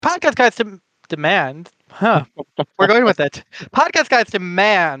Podcast guys demand. Huh. We're going with it. Podcast guys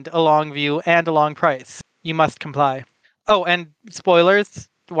demand a long view and a long price. You must comply. Oh, and spoilers.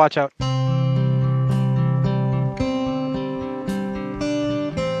 Watch out.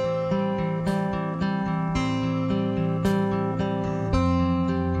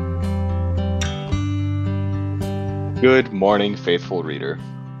 Good morning, faithful reader.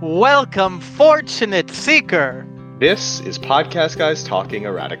 Welcome, fortunate seeker. This is Podcast Guys Talking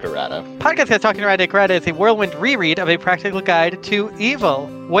Erratic Errata. Podcast Guys Talking Erratic Errata is a whirlwind reread of a practical guide to evil,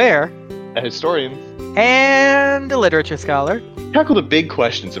 where A historian and a literature scholar tackle the big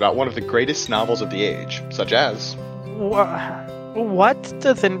questions about one of the greatest novels of the age, such as what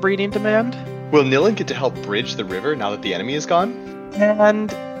does inbreeding demand? will Nilin get to help bridge the river now that the enemy is gone?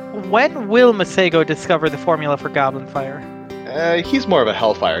 And when will Masego discover the formula for goblin fire? He's more of a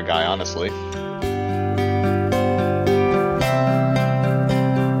Hellfire guy, honestly.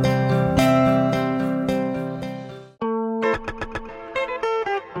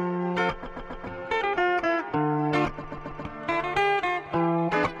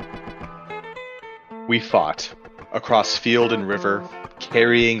 We fought, across field and river,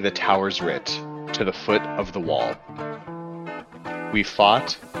 carrying the tower's writ to the foot of the wall. We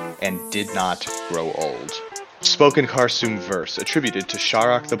fought and did not grow old. Spoken Kharsum verse attributed to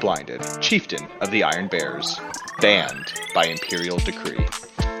Sharrak the Blinded, chieftain of the Iron Bears, banned by imperial decree.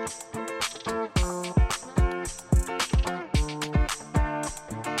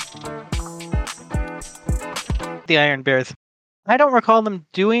 The Iron Bears. I don't recall them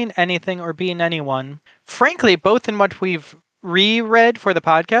doing anything or being anyone. Frankly, both in what we've reread for the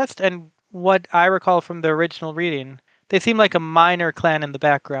podcast and what I recall from the original reading, they seem like a minor clan in the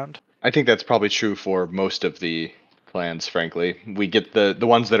background. I think that's probably true for most of the clans, frankly. We get the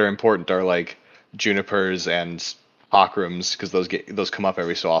ones that are important are like Junipers and Hawkrooms, because those come up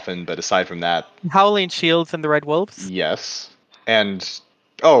every so often, but aside from that... Howling Shields and the Red Wolves? Yes. And,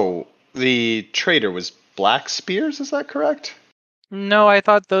 the traitor was Black Spears, is that correct? No, I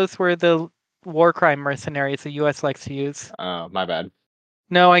thought those were the war crime mercenaries the US likes to use. Oh, my bad.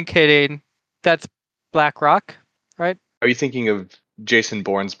 No, I'm kidding. That's BlackRock, right? Are you thinking of Jason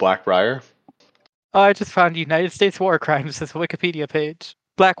Bourne's Blackbriar? Oh, I just found United States War Crimes as a Wikipedia page.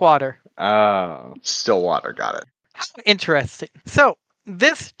 Blackwater. Oh, Stillwater, got it. How interesting. So,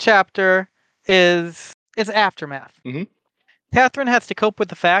 this chapter is aftermath. Mhm. Catherine has to cope with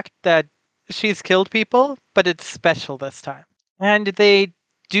the fact that she's killed people, but it's special this time. And they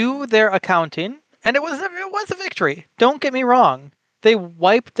do their accounting, and it was a victory. Don't get me wrong. They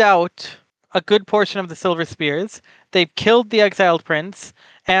wiped out a good portion of the Silver Spears. They killed the exiled prince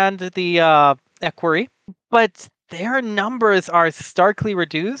and the equerry, but their numbers are starkly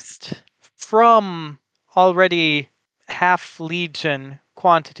reduced from already half legion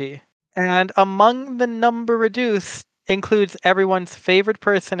quantity. And among the number reduced includes everyone's favorite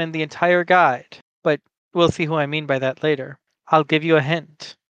person in the entire guide. But we'll see who I mean by that later. I'll give you a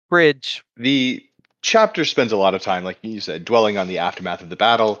hint. Bridge. The chapter spends a lot of time, like you said, dwelling on the aftermath of the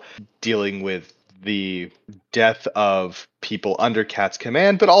battle, dealing with the death of people under Kat's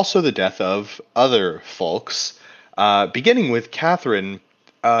command, but also the death of other folks, beginning with Catherine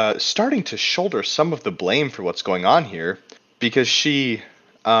starting to shoulder some of the blame for what's going on here, because she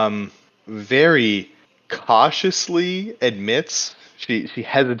very cautiously admits, she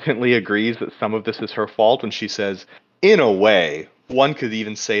hesitantly agrees that some of this is her fault, and she says, in a way, one could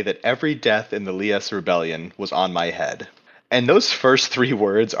even say that every death in the Lias Rebellion was on my head. And those first three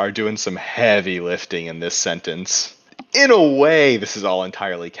words are doing some heavy lifting in this sentence. In a way, this is all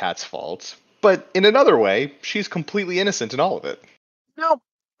entirely Kat's fault. But in another way, she's completely innocent in all of it. No,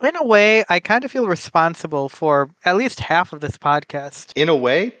 in a way, I kind of feel responsible for at least half of this podcast. In a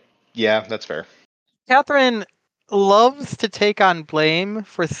way, yeah, that's fair. Catherine loves to take on blame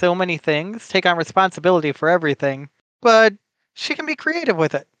for so many things, take on responsibility for everything, but she can be creative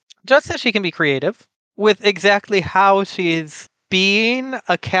with it. Just as she can be creative with exactly how she's being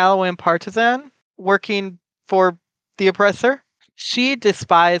a Calawan partisan, working for the oppressor. She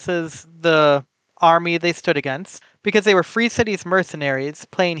despises the army they stood against because they were Free City's mercenaries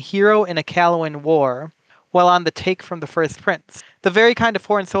playing hero in a Calawan war while on the take from the First Prince. The very kind of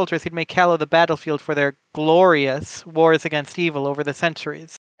foreign soldiers who'd make Callow the battlefield for their glorious wars against evil over the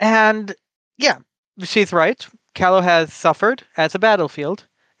centuries. And yeah, she's right. Callow has suffered as a battlefield,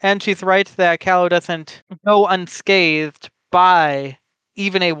 and she's right that Callow doesn't go unscathed by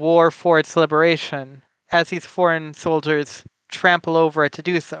even a war for its liberation, as these foreign soldiers trample over it to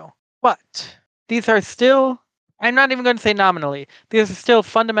do so. But these are still, I'm not even going to say nominally, these are still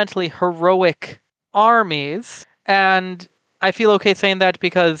fundamentally heroic armies, and I feel okay saying that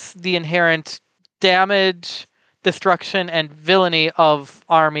because the inherent damage, destruction, and villainy of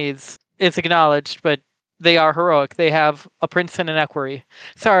armies is acknowledged, but they are heroic. They have a prince and an equerry.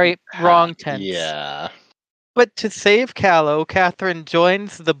 Sorry, wrong tense. Yeah. But to save Callow, Catherine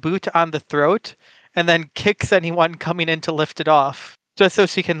joins the boot on the throat and then kicks anyone coming in to lift it off, just so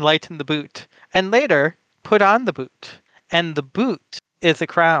she can lighten the boot. And later, put on the boot. And the boot is a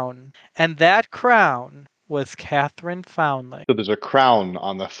crown. And that crown was Catherine Foundling. So there's a crown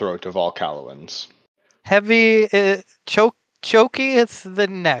on the throat of all Callowans. Heavy, choky is the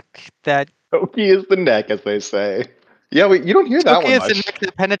neck. That Oki is the neck, as they say. Yeah, you don't hear that choky one is the much. neck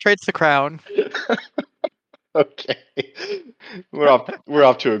that penetrates the crown. Okay. We're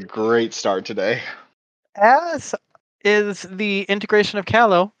off to a great start today. As is the integration of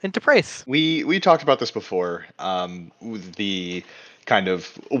Callow into Praise. We talked about this before. With the kind of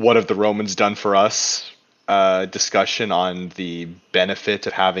what have the Romans done for us discussion on the benefit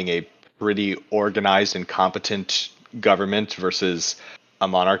of having a pretty organized and competent government versus a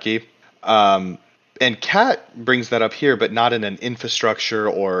monarchy. And Kat brings that up here, but not in an infrastructure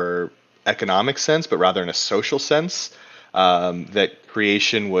or economic sense, but rather in a social sense. That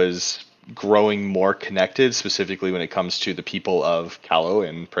creation was growing more connected, specifically when it comes to the people of Callow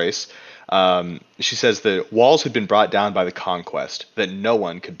and Prace. She says the walls had been brought down by the conquest, that no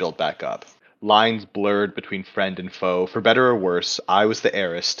one could build back up. Lines blurred between friend and foe. For better or worse, I was the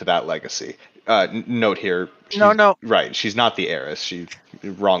heiress to that legacy. Note here, No. right. She's not the heiress. She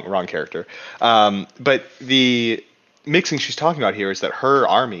wrong character. But the mixing she's talking about here is that her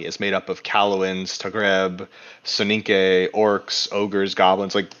army is made up of Callowans, Tagreb, Soninke, orcs, ogres,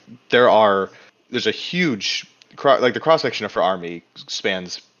 goblins. Like there's a huge like the cross section of her army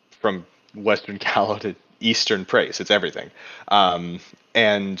spans from Western Callow to Eastern Prace. It's everything.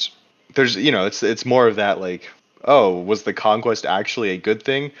 And there's it's more of that like, oh, was the conquest actually a good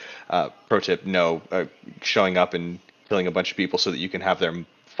thing? Pro tip: no. Showing up and killing a bunch of people so that you can have their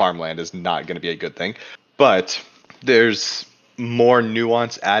farmland is not going to be a good thing. But there's more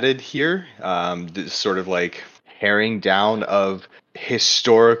nuance added here. This sort of like paring down of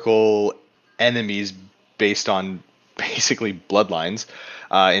historical enemies based on basically bloodlines,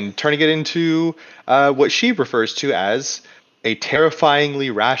 and turning it into what she refers to as a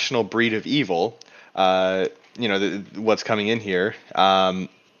terrifyingly rational breed of evil. What's coming in here,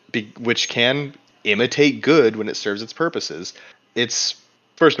 which can imitate good when it serves its purposes. It's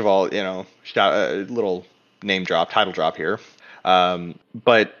first of all, little name drop, title drop here,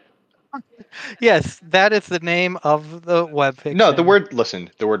 but Yes, that is the name of the web no, fiction.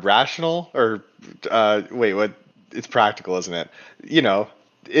 the word rational or wait, what? It's practical, isn't it?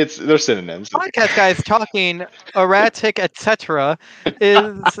 They're synonyms. Podcast guys talking erratic etc.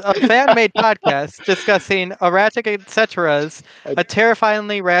 is a fan-made podcast discussing erratic etc's, a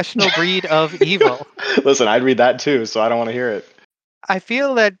terrifyingly rational breed of evil. Listen, I'd read that too, so I don't want to hear it. I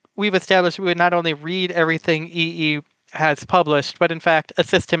feel that we've established we would not only read everything EE has published, but in fact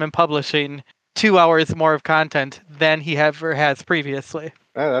assist him in publishing 2 hours more of content than he ever has previously.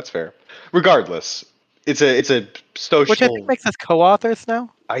 That's fair. Regardless, it's a social. Which I think makes us co-authors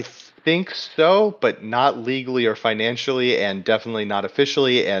now. I think so, but not legally or financially, and definitely not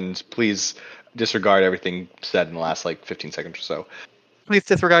officially. And please disregard everything said in the last 15 seconds or so. Please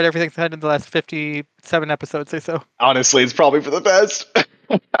disregard everything said in the last 57 episodes or so. Honestly, it's probably for the best.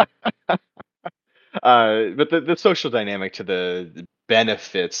 But the social dynamic to the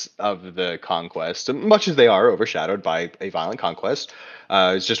benefits of the conquest, much as they are overshadowed by a violent conquest,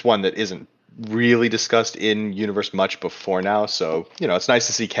 is just one that isn't really discussed in universe much before now. So it's nice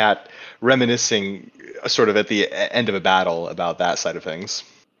to see Kat reminiscing sort of at the end of a battle about that side of things.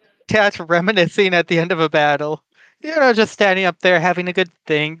 Kat reminiscing at the end of a battle, just standing up there having a good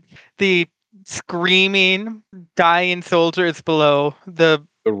thing. The screaming dying soldiers below, the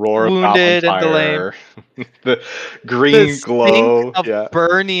roar wounded of and the lame, the green the glow of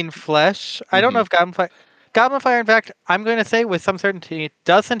burning flesh. I don't know if Goblin Fire, in fact, I'm going to say with some certainty,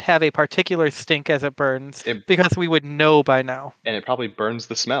 doesn't have a particular stink as it burns, because we would know by now. And it probably burns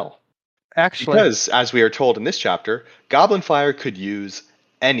the smell. Actually. Because, as we are told in this chapter, Goblin Fire could use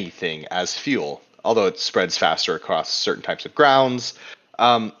anything as fuel, although it spreads faster across certain types of grounds.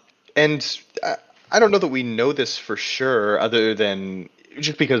 And I don't know that we know this for sure, other than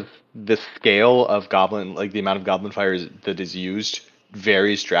just because the scale of the amount of Goblin Fire that is used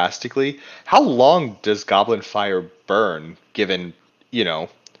varies drastically. How long does Goblin Fire burn, given,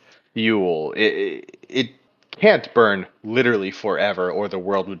 fuel? It can't burn literally forever, or the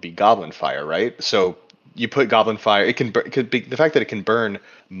world would be Goblin Fire, right? So you put goblin fire, it could be the fact that it can burn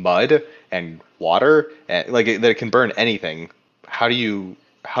mud and water and that it can burn anything. How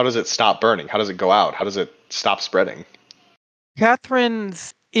does it stop burning? How does it go out? How does it stop spreading?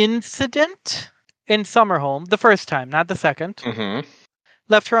 Catherine's incident in Summerholm, the first time, not the second, Mm-hmm.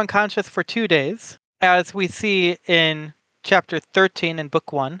 left her unconscious for 2 days, as we see in chapter 13 in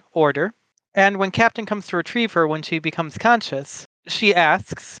book 1, Order. And when Captain comes to retrieve her when she becomes conscious, she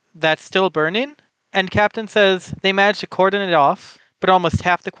asks, "That's still burning?" And Captain says they managed to cordon it off, but almost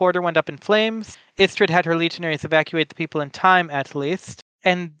half the quarter went up in flames. Istrid had her legionaries evacuate the people in time, at least.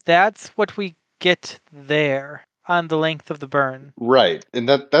 And that's what we get there on the length of the burn. Right, and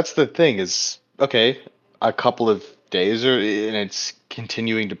that's the thing is okay. A couple of days, and it's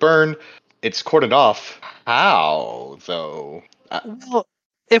continuing to burn. It's cordoned off. How though? Well,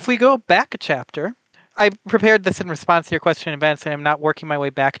 if we go back a chapter, I prepared this in response to your question in advance, and I'm not working my way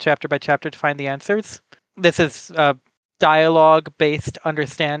back chapter by chapter to find the answers. This is dialogue-based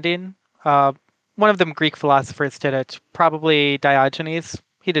understanding. One of them Greek philosophers did it, probably Diogenes.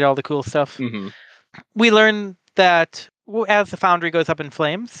 He did all the cool stuff. Mm-hmm. We learn that as the foundry goes up in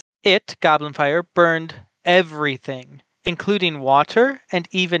flames, Goblin Fire, burned everything, including water and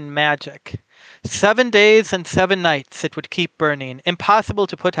even magic. 7 days and 7 nights it would keep burning, impossible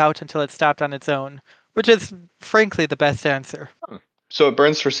to put out until it stopped on its own, which is frankly the best answer. So it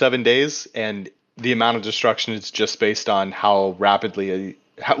burns for 7 days, and the amount of destruction is just based on how rapidly,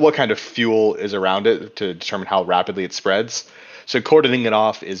 what kind of fuel is around it to determine how rapidly it spreads. So cordoning it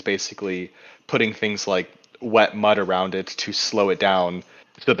off is basically putting things like wet mud around it to slow it down,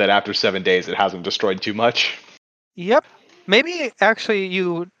 so that after 7 days it hasn't destroyed too much. Yep. Maybe actually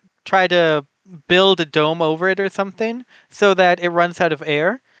you try to build a dome over it or something so that it runs out of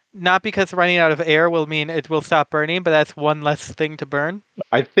air. Not because running out of air will mean it will stop burning, but that's one less thing to burn.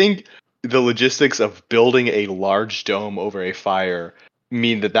 I think the logistics of building a large dome over a fire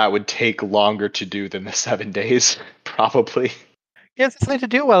mean that would take longer to do than the 7 days, probably. Yes, it's something to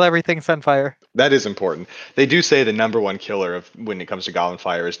do while everything's on fire. That is important. They do say the number one killer of when it comes to goblin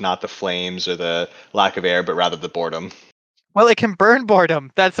fire is not the flames or the lack of air, but rather the boredom. Well, it can burn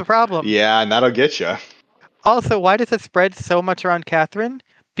boredom. That's the problem. Yeah, and that'll get you. Also, why does it spread so much around Catherine?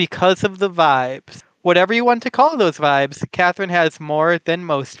 Because of the vibes. Whatever you want to call those vibes, Catherine has more than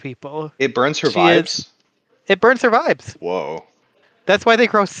most people. It burns her She vibes? It burns her vibes. Whoa. That's why they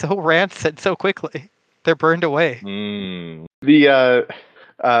grow so rancid so quickly. They're burned away. The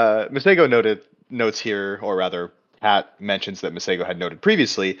Masego notes here, or rather, Pat mentions that Masego had noted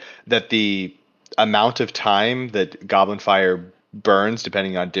previously that the amount of time that goblin fire burns,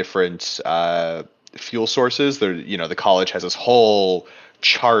 depending on different fuel sources, the college has this whole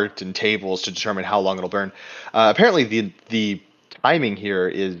chart and tables to determine how long it'll burn. Apparently, the timing here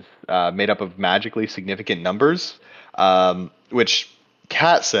is made up of magically significant numbers, which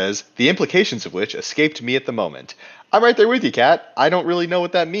Kat says, the implications of which escaped me at the moment. I'm right there with you, Kat. I don't really know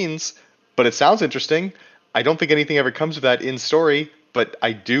what that means, but it sounds interesting. I don't think anything ever comes of that in story, but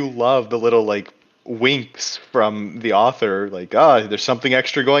I do love the little winks from the author, there's something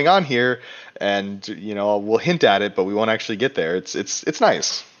extra going on here, and we'll hint at it, but we won't actually get there. It's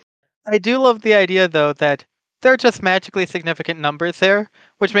nice. I do love the idea though that there are just magically significant numbers there,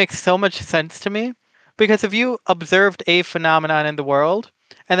 which makes so much sense to me. Because if you observed a phenomenon in the world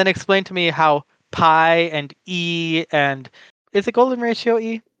and then explained to me how pi and e and is the golden ratio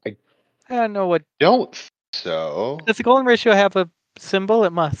e? I don't know what. Don't think so. Does the golden ratio have a symbol?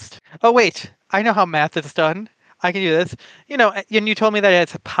 It must. Oh wait, I know how math is done. I can do this. And you told me that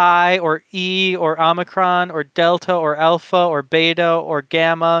it's pi or e or omicron or delta or alpha or beta or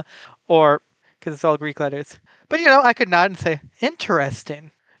gamma or because it's all Greek letters. But I could nod and say,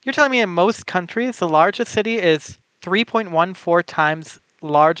 interesting. You're telling me in most countries, the largest city is 3.14 times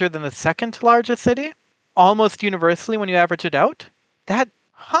larger than the second largest city? Almost universally when you average it out? That,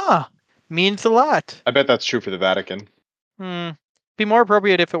 means a lot. I bet that's true for the Vatican. Be more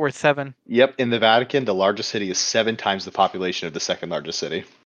appropriate if it were 7. Yep, in the Vatican, the largest city is 7 times the population of the second largest city.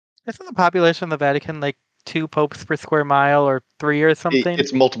 Isn't the population of the Vatican like 2 popes per square mile or 3 or something?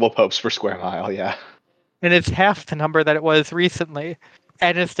 It's multiple popes per square mile, yeah. And it's half the number that it was recently.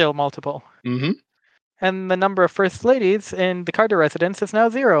 And it's still multiple. Mm-hmm. And the number of first ladies in the Carter residence is now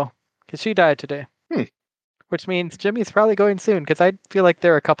 0, because she died today. Which means Jimmy's probably going soon, because I feel like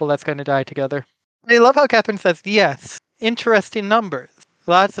there are a couple that's going to die together. I love how Catherine says, yes, interesting numbers,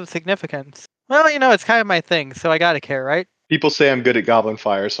 lots of significance. Well, it's kind of my thing, so I gotta care, right? People say I'm good at Goblin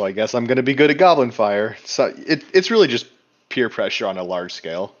Fire, so I guess I'm going to be good at Goblin Fire. So it's really just peer pressure on a large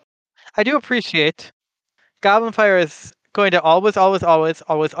scale. I do appreciate Goblin Fire is going to always, always, always,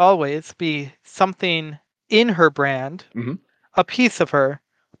 always, always be something in her brand, Hmm. a piece of her,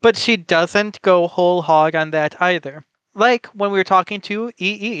 but she doesn't go whole hog on that either. Like when we were talking to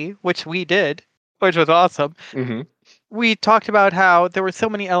EE, which we did, which was awesome, Hmm. we talked about how there were so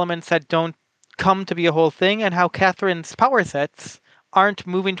many elements that don't come to be a whole thing, and how Catherine's power sets aren't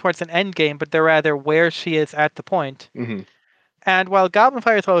moving towards an end game, but they're rather where she is at the point. Hmm. And while Goblin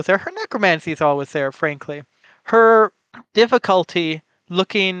Fire is always there, her necromancy is always there, frankly. Her difficulty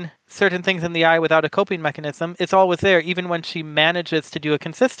looking certain things in the eye without a coping mechanism is always there, even when she manages to do it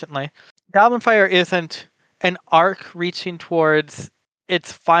consistently. Goblin Fire isn't an arc reaching towards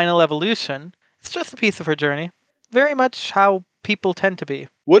its final evolution. It's just a piece of her journey. Very much how people tend to be.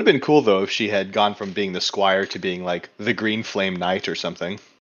 Would have been cool though if she had gone from being the squire to being like the Green Flame Knight or something.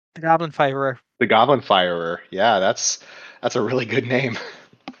 The Goblin Firer. The Goblin Firer. Yeah, that's a really good name.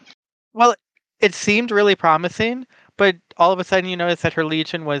 Well, it seemed really promising, but all of a sudden you notice that her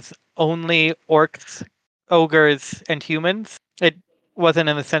legion was only orcs, ogres, and humans. It wasn't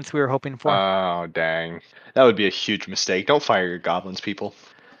in the sense we were hoping for. Oh, dang. That would be a huge mistake. Don't fire your goblins, people.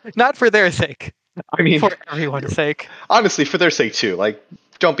 Not for their sake, I mean, for everyone's sake. honestly, for their sake too. Like,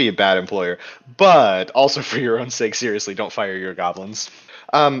 don't be a bad employer, but also for your own sake. Seriously, don't fire your goblins.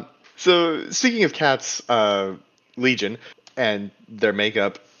 So speaking of cats, Legion and their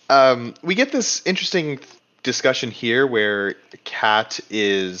makeup, we get this interesting discussion here where Cat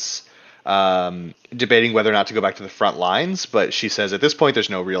is debating whether or not to go back to the front lines, but she says at this point there's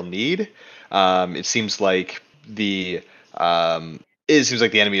no real need. It seems like the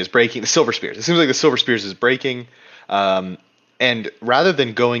enemy is breaking the Silver Spears. It seems like the Silver Spears is breaking. And rather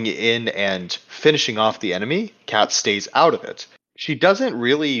than going in and finishing off the enemy, Cat stays out of it. She doesn't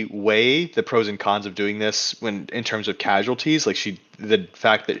really weigh the pros and cons of doing this when in terms of casualties. Like the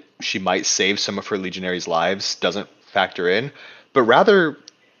fact that she might save some of her legionaries' lives doesn't factor in, but rather,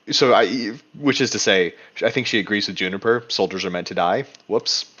 which is to say, I think she agrees with Juniper. Soldiers are meant to die.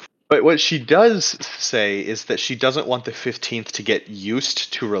 Whoops. But what she does say is that she doesn't want the 15th to get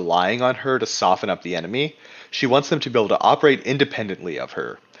used to relying on her to soften up the enemy. She wants them to be able to operate independently of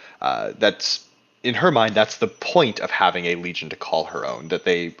her. That's in her mind, that's the point of having a legion to call her own, that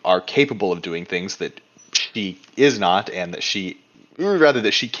they are capable of doing things that she is not, and that she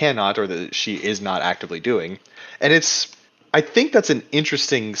cannot, or that she is not actively doing. And I think that's an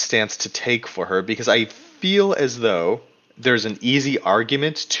interesting stance to take for her, because I feel as though there's an easy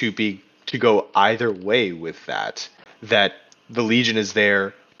argument to go either way with that the legion is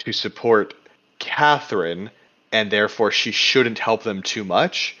there to support Catherine, and therefore she shouldn't help them too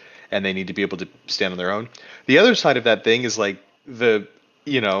much, and they need to be able to stand on their own. The other side of that thing is like the,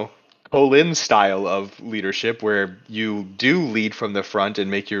 Colin style of leadership, where you do lead from the front and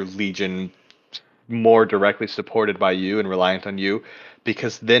make your legion more directly supported by you and reliant on you,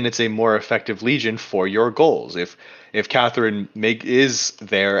 because then it's a more effective legion for your goals. If Catherine is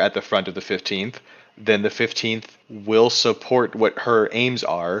there at the front of the 15th, then the 15th will support what her aims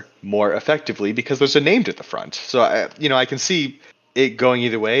are more effectively because there's a named at the front. So I can see it going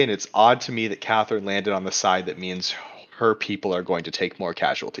either way, and it's odd to me that Catherine landed on the side that means her people are going to take more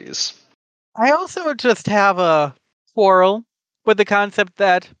casualties. I also just have a quarrel with the concept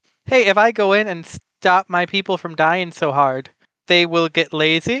that, hey, if I go in and stop my people from dying so hard, they will get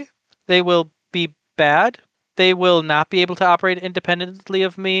lazy, they will be bad, they will not be able to operate independently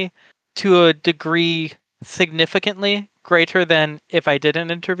of me to a degree significantly greater than if I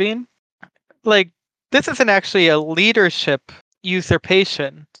didn't intervene. Like, this isn't actually a leadership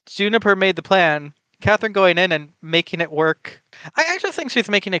usurpation. Juniper made the plan. Catherine going in and making it work. I actually think she's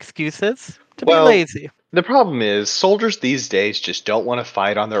making excuses to be lazy. The problem is soldiers these days just don't want to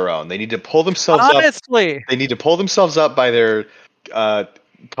fight on their own. They need to pull themselves Honestly, up. They need to pull themselves up by their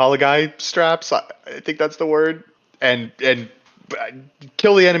Kalagai straps. I think that's the word. And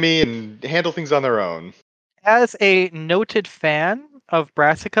kill the enemy and handle things on their own. As a noted fan of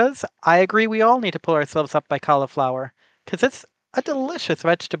brassicas, I agree we all need to pull ourselves up by cauliflower, because it's a delicious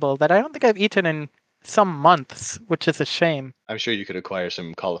vegetable that I don't think I've eaten in some months, which is a shame. I'm sure you could acquire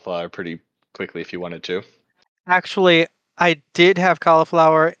some cauliflower pretty quickly if you wanted to. Actually, I did have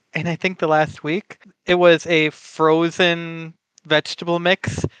cauliflower, and I think the last week it was a frozen vegetable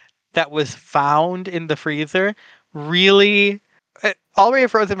mix that was found in the freezer. Really, already a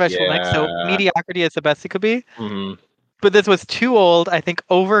frozen vegetable mix, so mediocrity is the best it could be. Mm-hmm. But this was too old, I think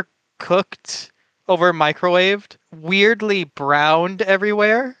overcooked, over microwaved, weirdly browned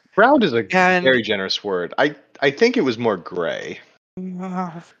everywhere. Browned is a very generous word. I think it was more gray.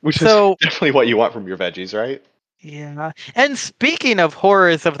 Which is definitely what you want from your veggies, right? Yeah. And speaking of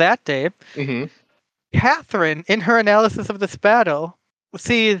horrors of that day, mm-hmm. Catherine, in her analysis of this battle,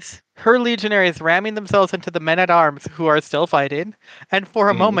 sees her legionaries ramming themselves into the men-at-arms who are still fighting, and for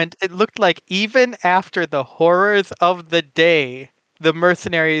a Mhm. moment it looked like even after the horrors of the day, the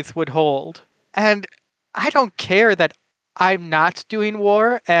mercenaries would hold. And I don't care that I'm not doing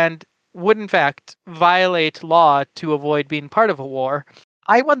war and would in fact violate law to avoid being part of a war.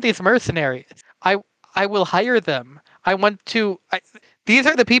 I want these mercenaries. I will hire them. I want to. These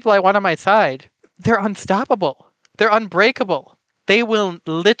are the people I want on my side. They're unstoppable. They're unbreakable. They will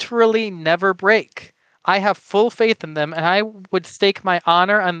literally never break. I have full faith in them, and I would stake my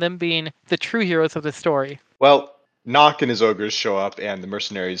honor on them being the true heroes of the story. Well, Nock and his ogres show up, and the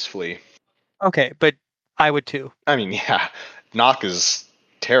mercenaries flee. Okay, but I would too. I mean, yeah, Nock is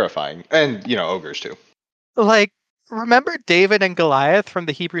terrifying, and ogres too. Like, remember David and Goliath from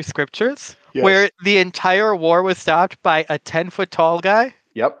the Hebrew scriptures, Yes. where the entire war was stopped by a 10-foot tall guy?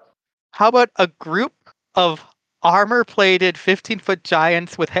 Yep. How about a group of armor plated 15-foot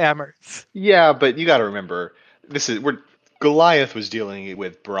giants with hammers? Yeah, but you got to remember, we're Goliath was dealing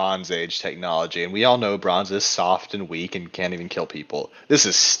with Bronze Age technology, and we all know bronze is soft and weak and can't even kill people. This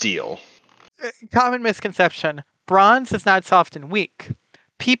is steel. Common misconception: bronze is not soft and weak.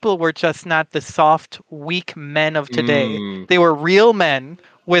 People were just not the soft, weak men of today. Mm, They were real men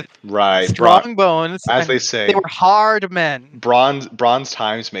with right. strong bones, As and they they say, were hard men. bronze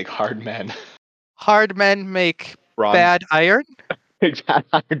times make hard men. Hard men make Bronze bad iron.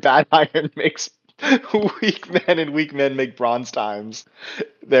 bad iron makes weak men, and weak men make bronze times.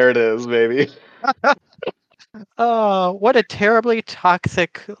 There it is, baby. Oh, what a terribly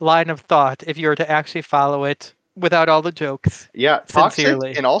toxic line of thought if you were to actually follow it without all the jokes. Yeah, toxic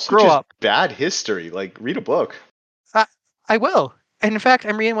Sincerely. and also Grow just up. bad history. Like, read a book. I, I will. And in fact,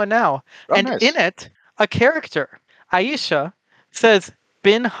 I'm reading one now. Oh, And in nice. it, a character, Aisha, says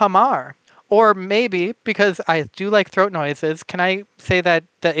bin Hamar. Or maybe, because I do like throat noises, can I say that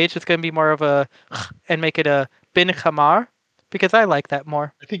the H is going to be more of a and make it a bin Hamar? Because I like that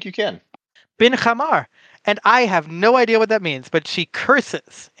more. I think you can. Bin Hamar. And I have no idea what that means, but she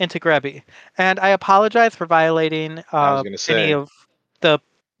curses into Grebi. And I apologize for violating I was gonna any say. of the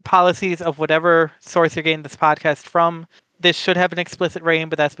policies of whatever source you're getting this podcast from. This should have an explicit rating,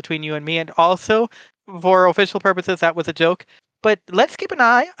 but that's between you and me. And also, for official purposes, that was a joke. But let's keep an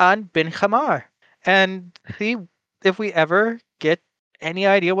eye on Bin Hamar and see if we ever get any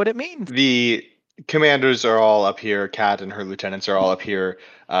idea what it means. The commanders are all up here. Kat and her lieutenants are all up here,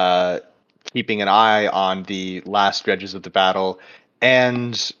 keeping an eye on the last stretches of the battle.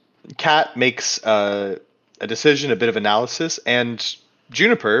 And Kat makes a decision, a bit of analysis, and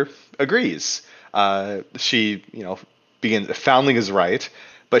Juniper agrees. She, begins. Foundling is right,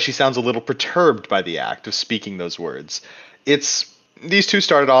 but she sounds a little perturbed by the act of speaking those words. It's These two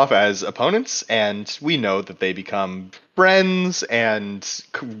started off as opponents, and we know that they become friends and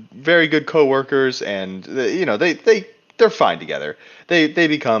very good coworkers, and they're fine together. They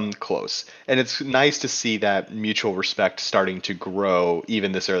become close, and it's nice to see that mutual respect starting to grow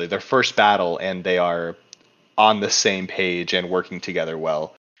even this early. Their first battle, and they are on the same page and working together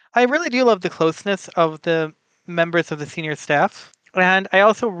well. I really do love the closeness of the members of the senior staff. And I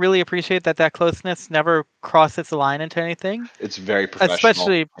also really appreciate that that closeness never crosses the line into anything. It's very professional.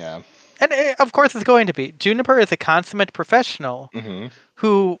 Especially, Yeah. and of course it's going to be. Juniper is a consummate professional Mm-hmm.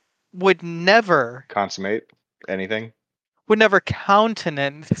 who would never Consummate anything.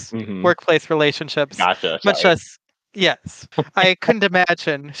 countenance Mm-hmm. workplace relationships, Gotcha. much Sorry. less, yes. I couldn't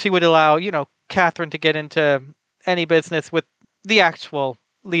imagine she would allow, Catherine to get into any business with the actual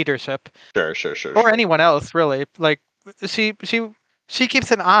leadership. Sure. Or anyone else, really. Like, she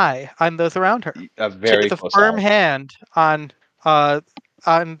keeps an eye on those around her. A She very has a close firm eye. hand on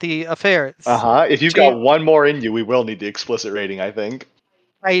the affairs. If you've She got one more in you, we will need the explicit rating, I think.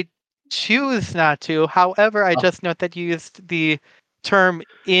 I choose not to. However, I just note that you used the term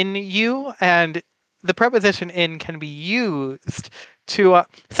in you, and the preposition in can be used to.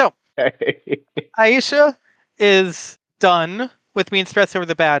 So, Aisha is done with being stressed over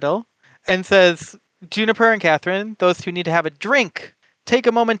the battle and says, Juniper and Catherine, those two need to have a drink. Take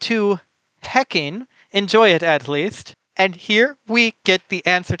a moment to hecking, enjoy it at least. And here we get the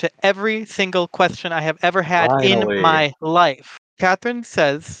answer to every single question I have ever had in Finally. my life. Catherine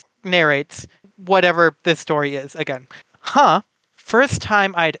narrates whatever this story is again. First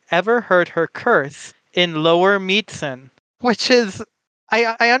time I'd ever heard her curse in Lower Meetson, which is,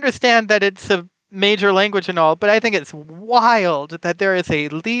 I understand that it's a major language and all, but I think it's wild that there is a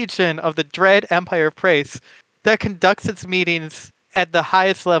legion of the dread Empire of Praise that conducts its meetings at the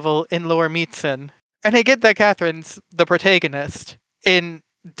highest level in Lower Meetson. And I get that Catherine's the protagonist in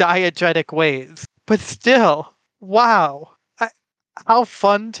diegetic ways, But still, wow. How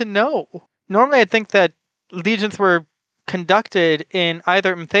fun to know. Normally, I think that legions were conducted in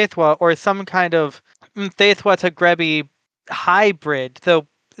either Mthethwa or some kind of Mthethwa to Grebi hybrid, though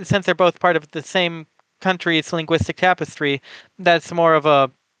since they're both part of the same country's linguistic tapestry, that's more of a,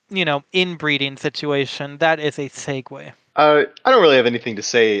 inbreeding situation. That is a segue. I don't really have anything to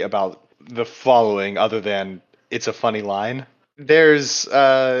say about the following other than it's a funny line. There's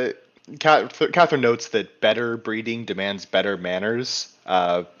Catherine notes that better breeding demands better manners.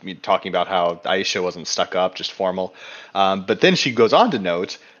 Talking about how Aisha wasn't stuck up, just formal. But then she goes on to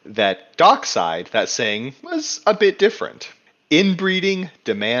note that dockside, that saying, was a bit different. Inbreeding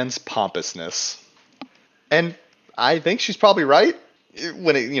demands pompousness. And I think she's probably right.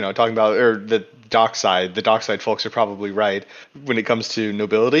 When talking about the dockside folks are probably right when it comes to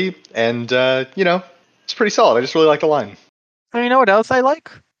nobility, and it's pretty solid. I just really like the line. And you know what else I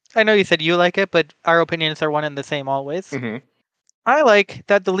like? I know you said you like it, but our opinions are one and the same always. Mm-hmm. I like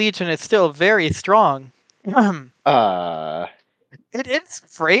that the Legion is still very strong. It is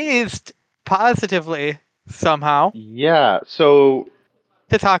phrased positively somehow. Yeah, so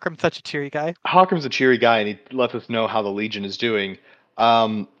This Hakram's such a cheery guy. Hakram's a cheery guy, and he lets us know how the Legion is doing.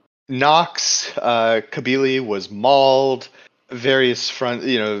 Nox, Kabili was mauled. Various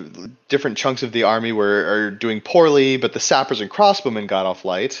different chunks of the army are doing poorly, but the sappers and crossbowmen got off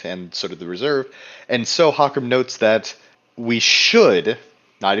light, and so did the reserve. And so Hakram notes that we should,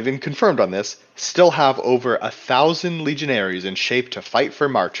 not even confirmed on this, still have over 1,000 legionaries in shape to fight for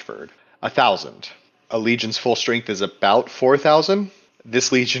Marchford. 1,000. A legion's full strength is about 4,000.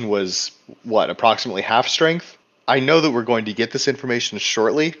 This legion was, approximately half strength? I know that we're going to get this information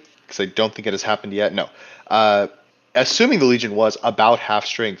shortly, because I don't think it has happened yet. No. Assuming the legion was about half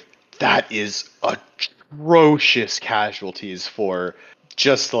strength, that is atrocious casualties for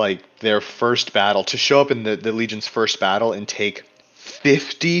just like their first battle. To show up in the legion's first battle and take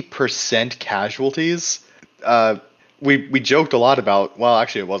 50% casualties. We joked a lot about, well,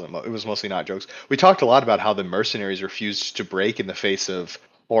 actually it was mostly not jokes. We talked a lot about how the mercenaries refused to break in the face of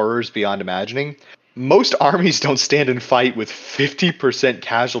horrors beyond imagining. Most armies don't stand and fight with 50%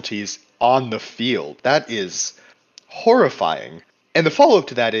 casualties on the field. That is horrifying. And the follow-up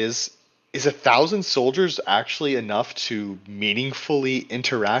to that is 1,000 soldiers actually enough to meaningfully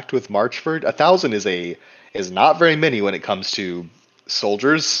interact with Marchford? 1,000 is not very many when it comes to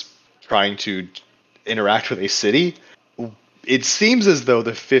soldiers trying to interact with a city. It seems as though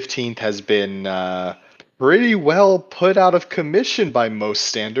the 15th has been pretty well put out of commission by most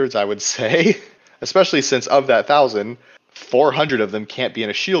standards, I would say. Especially since of that 1,000, 400 of them can't be in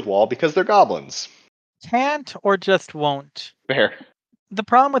a shield wall because they're goblins. Can't or just won't. Fair. The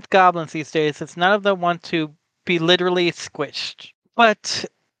problem with goblins these days is none of them want to be literally squished. But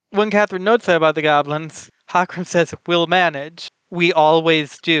when Catherine notes that about the goblins, Hakram says, we'll manage. We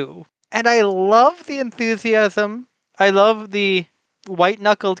always do. And I love the enthusiasm. I love the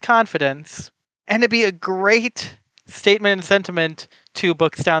white-knuckled confidence. And it'd be a great statement and sentiment 2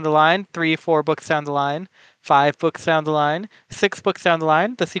 books down the line, 3, 4 books down the line, 5 books down the line, 6 books down the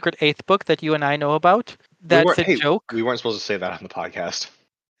line, the secret 8th book that you and I know about. That's a joke. We weren't supposed to say that on the podcast.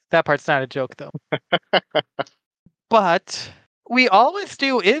 That part's not a joke, though. But we always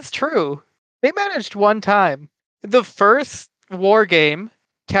do is true. They managed one time. The first war game,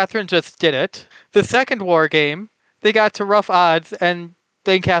 Catherine just did it. The second war game, they got to rough odds, and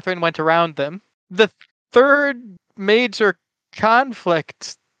then Catherine went around them. The third major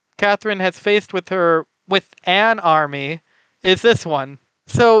conflict Catherine has faced with an army is this one.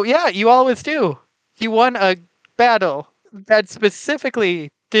 So yeah, you always do. You won a battle that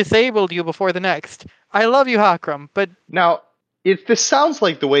specifically disabled you before the next. I love you, Hakram, but now, if this sounds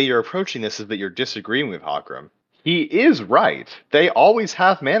like the way you're approaching this is that you're disagreeing with Hakram, he is right. They always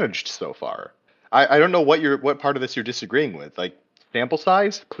have managed so far. I don't know what part of this you're disagreeing with. Like, sample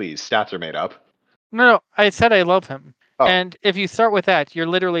size? Please, stats are made up. No, I said I love him. Oh. And if you start with that, you're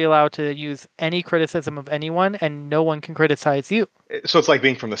literally allowed to use any criticism of anyone, and no one can criticize you. So it's like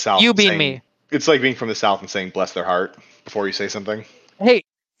being from the South. You being me. It's like being from the South and saying bless their heart before you say something. Hey,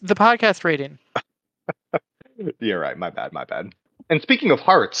 the podcast rating. You're right. My bad. And speaking of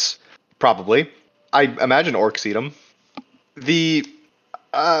hearts, probably, I imagine orcs eat them.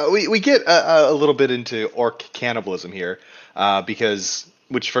 We get a little bit into orc cannibalism here,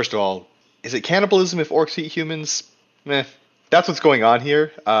 which first of all, is it cannibalism if orcs eat humans? That's what's going on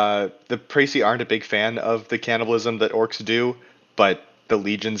here. The Praesi aren't a big fan of the cannibalism that orcs do, but the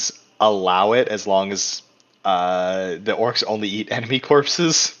legions allow it as long as the orcs only eat enemy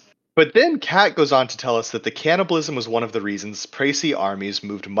corpses. But then Kat goes on to tell us that the cannibalism was one of the reasons Praesi armies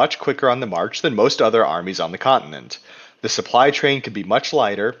moved much quicker on the march than most other armies on the continent. The supply train could be much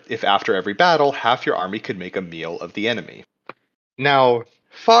lighter if after every battle, half your army could make a meal of the enemy. Now,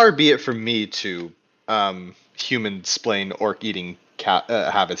 far be it from me to human splain orc eating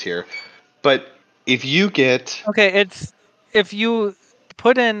habits here, but if you get Okay, it's if you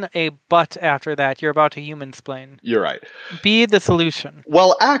put in a but after that, you're about to human splain. you're right. Be the solution.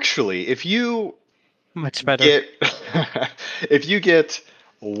 Well, actually, if you Much better. get if you get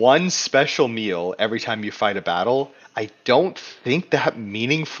one special meal every time you fight a battle, I don't think that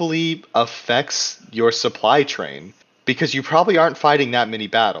meaningfully affects your supply train because you probably aren't fighting that many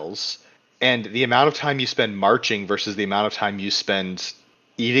battles, and the amount of time you spend marching versus the amount of time you spend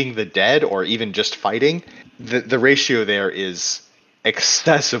eating the dead or even just fighting, the ratio there is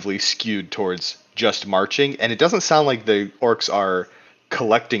excessively skewed towards just marching, and it doesn't sound like the orcs are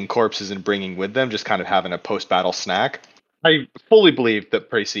collecting corpses and bringing with them, just kind of having a post-battle snack. I fully believe that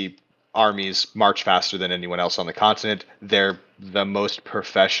Praesi armies march faster than anyone else on the continent. They're the most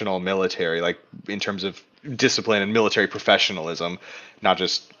professional military, like in terms of discipline and military professionalism, not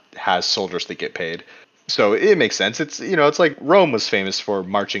just has soldiers that get paid. So it makes sense. It's it's like Rome was famous for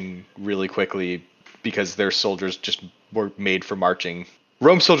marching really quickly because their soldiers just were made for marching.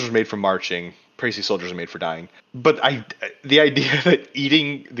 Rome soldiers were made for marching. Praesi soldiers are made for dying. But the idea that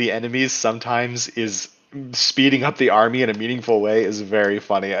eating the enemies sometimes is speeding up the army in a meaningful way is very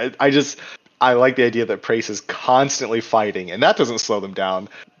funny. I like the idea that Prace is constantly fighting, and that doesn't slow them down.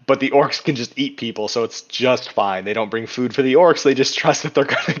 But the orcs can just eat people, so it's just fine. They don't bring food for the orcs. They just trust that they're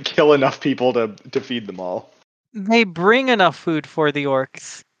going to kill enough people to feed them all. They bring enough food for the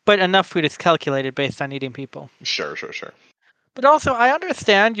orcs, but enough food is calculated based on eating people. Sure. But also, I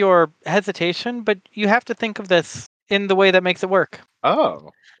understand your hesitation, but you have to think of this in the way that makes it work.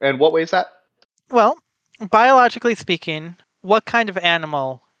 Oh. And what way is that? Well, biologically speaking, what kind of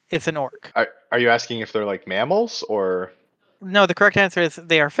animal is an orc? Are you asking if they're like mammals or? No, the correct answer is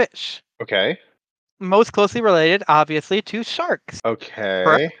they are fish. Okay. Most closely related, obviously, to sharks. Okay.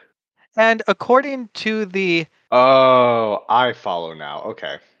 Correct? And according to the Oh, I follow now.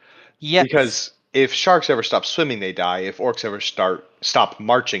 Okay. yes, Because if sharks ever stop swimming, they die. If orcs ever stop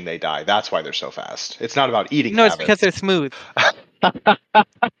marching, they die. That's why they're so fast. It's not about eating no, it's because habits. they're smooth.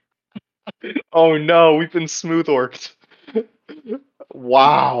 Oh no, we've been smooth orked.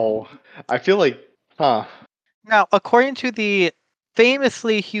 Wow. I feel like, huh? Now, according to the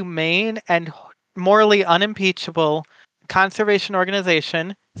famously humane and morally unimpeachable conservation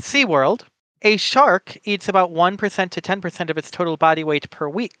organization, SeaWorld, a shark eats about 1% to 10% of its total body weight per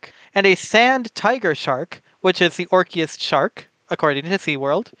week. And a sand tiger shark, which is the orkiest shark, according to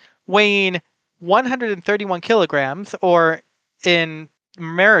SeaWorld, weighing 131 kilograms, or in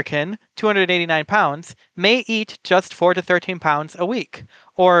American, 289 pounds, may eat just 4 to 13 pounds a week,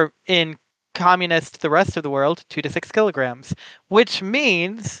 or in communist the rest of the world 2 to 6 kilograms, which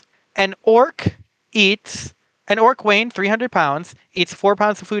means an orc weighing 300 pounds eats 4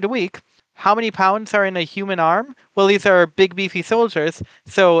 pounds of food a week. How many pounds are in a human arm? Well, these are big beefy soldiers,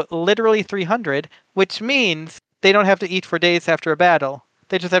 so literally 300, which means they don't have to eat for days after a battle.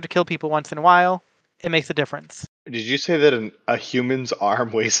 They just have to kill people once in a while. It makes a difference. Did you say that a human's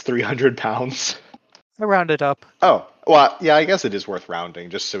arm weighs 300 pounds? I rounded up. Oh, well, yeah, I guess it is worth rounding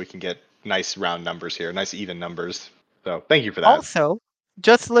just so we can get nice round numbers here, nice even numbers. So thank you for that. Also,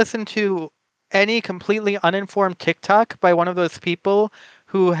 just listen to any completely uninformed TikTok by one of those people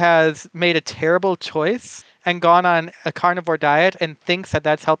who has made a terrible choice and gone on a carnivore diet and thinks that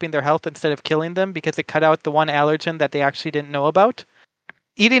that's helping their health instead of killing them because it cut out the one allergen that they actually didn't know about.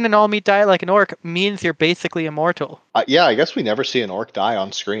 Eating an all-meat diet like an orc means you're basically immortal. Yeah, I guess we never see an orc die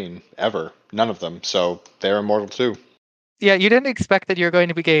on screen, ever. None of them, so they're immortal too. Yeah, you didn't expect that you're going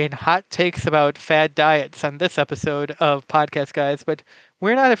to be getting hot takes about fad diets on this episode of Podcast Guys, but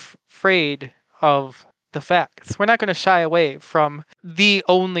we're not afraid of the facts. We're not going to shy away from the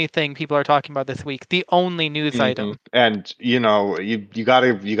only thing people are talking about this week, the only news item. And you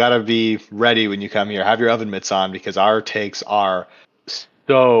gotta be ready when you come here. Have your oven mitts on because our takes are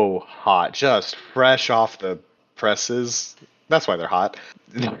so hot, just fresh off the presses. That's why they're hot.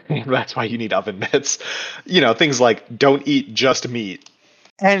 That's why you need oven mitts. Things like don't eat just meat.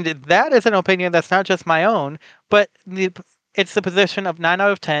 And that is an opinion that's not just my own, but it's the position of 9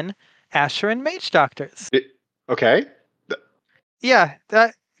 out of 10 Asher and Mage doctors. Okay. Yeah,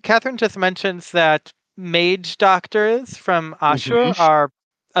 that Catherine just mentions that mage doctors from Ashura are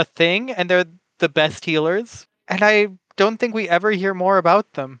a thing, and they're the best healers. And I don't think we ever hear more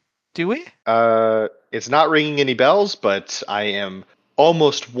about them. Do we? It's not ringing any bells, but I am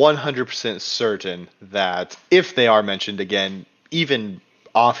almost 100% certain that if they are mentioned again, even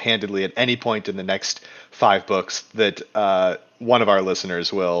offhandedly at any point in the next 5 books, that one of our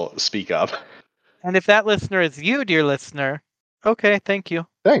listeners will speak up. And if that listener is you, dear listener, okay, thank you.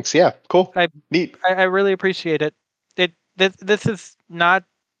 Thanks. Yeah. Cool. I Neat. I really appreciate it. This is not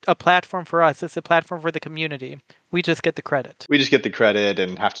a platform for us. It's a platform for the community. We just get the credit. We just get the credit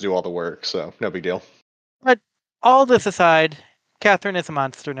and have to do all the work, so no big deal. But all this aside, Catherine is a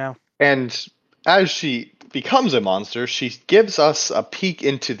monster now. And as she becomes a monster, she gives us a peek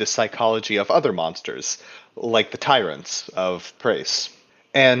into the psychology of other monsters, like the tyrants of Praise.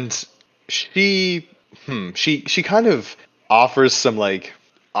 And she she kind of offers some like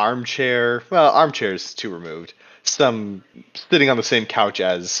armchairs too removed, some sitting on the same couch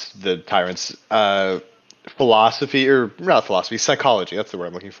as the tyrants, philosophy, or not philosophy, psychology, that's the word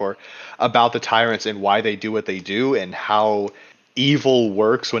I'm looking for, about the tyrants and why they do what they do and how evil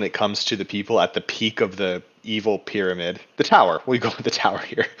works when it comes to the people at the peak of the evil pyramid. The tower. We go with the tower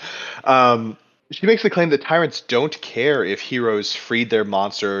here. She makes the claim that tyrants don't care if heroes freed their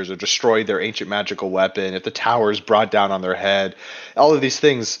monsters or destroyed their ancient magical weapon, if the tower is brought down on their head, all of these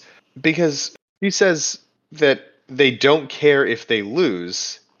things, because she says that they don't care if they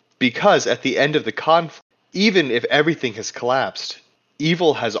lose, because at the end of the conflict, even if everything has collapsed,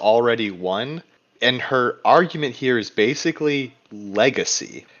 evil has already won. And her argument here is basically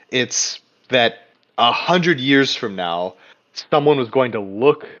legacy. It's that 100 years from now, someone was going to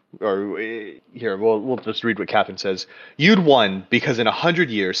look, or here, we'll just read what Catherine says. You'd won because in 100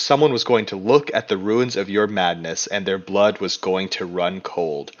 years, someone was going to look at the ruins of your madness and their blood was going to run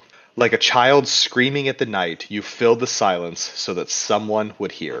cold. Like a child screaming at the night, you filled the silence so that someone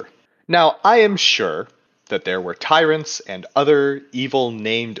would hear. Now, I am sure that there were tyrants and other evil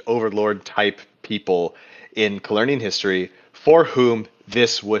named overlord type people in Calernian history for whom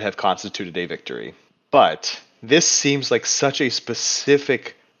this would have constituted a victory. But this seems like such a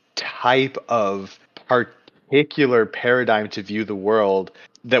specific type of particular paradigm to view the world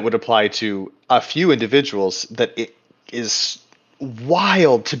that would apply to a few individuals that it is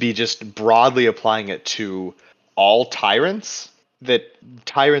wild to be just broadly applying it to all tyrants, that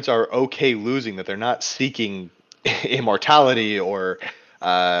tyrants are okay losing, that they're not seeking immortality or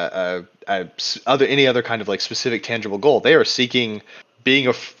any other kind of like specific tangible goal. They are seeking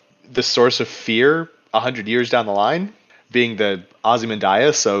being the source of fear 100 years down the line, being the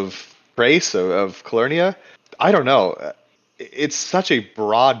Ozymandias of Praise, of Calernia. I don't know. It's such a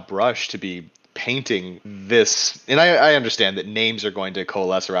broad brush to be painting this, and I understand that names are going to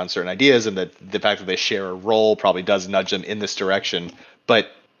coalesce around certain ideas, and that the fact that they share a role probably does nudge them in this direction.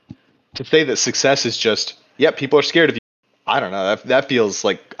 But to say that success is just, yep, people are scared of you, I don't know. That feels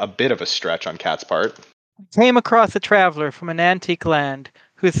like a bit of a stretch on Kat's part. Came across a traveler from an antique land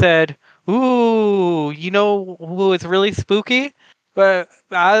who said, "Ooh, you know who is really spooky? But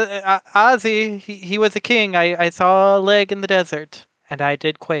Ozzy, he was a king. I saw a leg in the desert, and I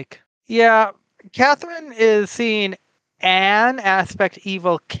did quake." Yeah, Catherine is seeing an aspect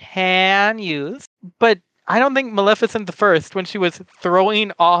evil can use, but I don't think Maleficent the First, when she was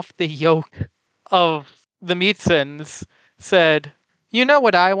throwing off the yoke of the Meetsons, said, "You know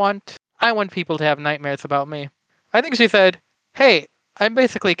what I want? I want people to have nightmares about me." I think she said, "Hey, I'm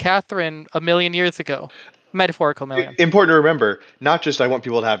basically Catherine a million years ago." Metaphorical million. Important to remember, not just I want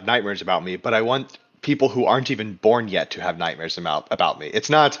people to have nightmares about me, but I want people who aren't even born yet to have nightmares about me. It's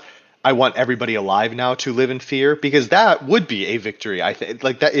not I want everybody alive now to live in fear, because that would be a victory. I think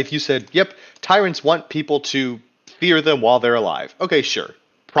like that if you said, "Yep, tyrants want people to fear them while they're alive." Okay, sure.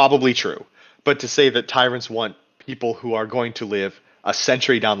 Probably true. But to say that tyrants want people who are going to live a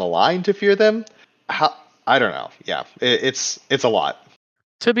century down the line to fear them, I don't know. Yeah, it's a lot.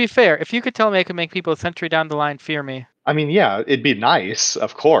 To be fair, if you could tell me I could make people a century down the line fear me. I mean, yeah, it'd be nice,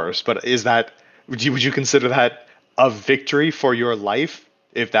 of course, but would you consider that a victory for your life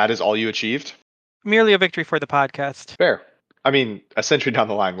if that is all you achieved? Merely a victory for the podcast. Fair. I mean, a century down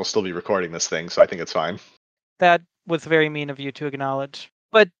the line, we'll still be recording this thing, so I think it's fine. That was very mean of you to acknowledge.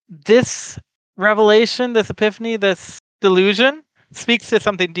 But this revelation, this epiphany, this delusion speaks to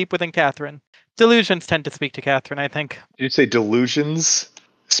something deep within Catherine. Delusions tend to speak to Catherine, I think. Did you say delusions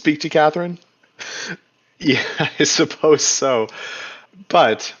speak to Catherine? Yeah, I suppose so.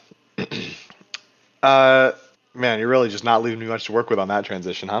 But, man, you're really just not leaving me much to work with on that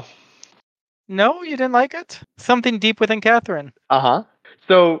transition, huh? No, you didn't like it? Something deep within Catherine. Uh-huh.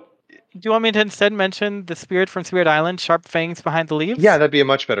 So, do you want me to instead mention the spirit from Spirit Island, Sharp Fangs Behind the Leaves? Yeah, that'd be a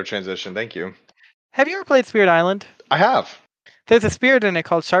much better transition. Thank you. Have you ever played Spirit Island? I have. There's a spirit in it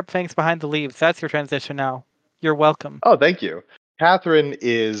called Sharp Fangs Behind the Leaves. That's your transition now. You're welcome. Oh, thank you. Catherine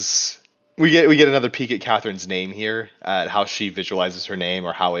is. We get another peek at Catherine's name here, at how she visualizes her name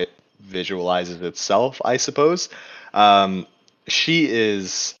or how it visualizes itself, I suppose. Um, she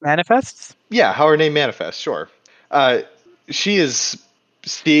is. Manifests? Yeah, how her name manifests, sure. Uh, she is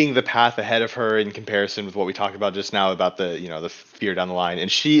seeing the path ahead of her in comparison with what we talked about just now about the fear down the line,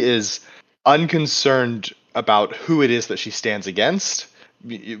 and she is unconcerned about who it is that she stands against.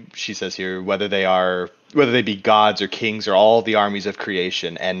 She says here whether they be gods or kings or all the armies of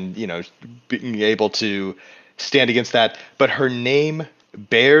creation, and being able to stand against that. But her name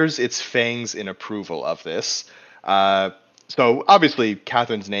bears its fangs in approval of this. So obviously,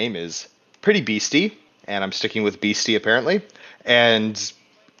 Catherine's name is pretty beastie, and I'm sticking with beastie apparently. And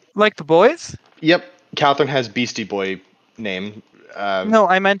Like the boys? yep, Catherine has Beastie Boy name. Uh, No,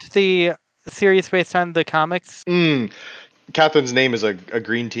 I meant the series based on the comics. Catherine's name is a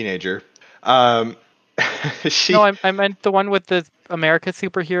green teenager. Um, No, she. I meant the one with the America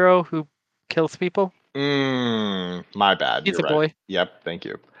superhero who kills people. My bad. He's You're a right. boy. Yep. Thank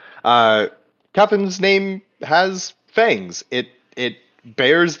you. Uh, Catherine's name has fangs. It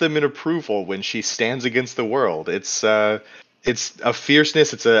bears them in approval when she stands against the world. It's a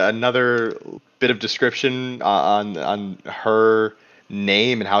fierceness. It's another bit of description on her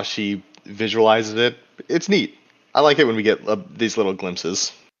name and how she visualizes it. It's neat. I like it when we get these little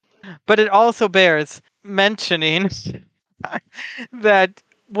glimpses. But it also bears mentioning that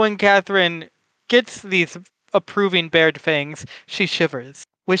when Catherine gets these approving bared fangs, she shivers,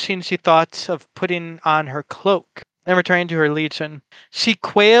 wishing she thought of putting on her cloak and returning to her legion. She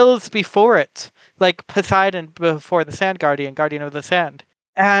quails before it, like Poseidon before the Sand Guardian, Guardian of the Sand.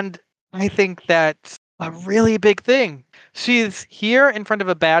 And I think that's a really big thing. She's here in front of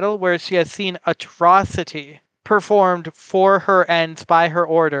a battle where she has seen atrocity performed for her ends by her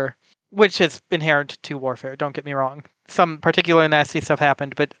order, which is inherent to warfare. Don't get me wrong. Some particular nasty stuff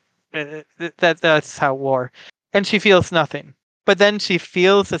happened, but that's how war. And she feels nothing. But then she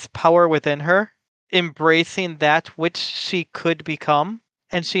feels this power within her, embracing that which she could become,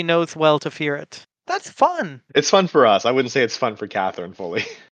 and she knows well to fear it. That's fun. It's fun for us. I wouldn't say it's fun for Catherine fully.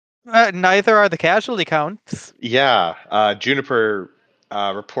 Neither are the casualty counts. Yeah, Juniper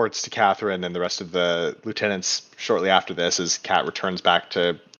reports to Catherine and the rest of the lieutenants shortly after this as Cat returns back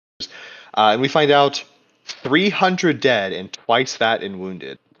to. And we find out 300 dead and twice that in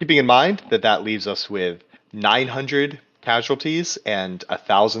wounded. Keeping in mind that leaves us with 900 casualties and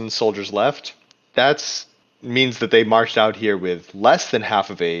 1,000 soldiers left. That means that they marched out here with less than half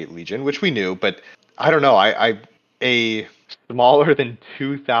of a legion, which we knew, but I don't know. A smaller than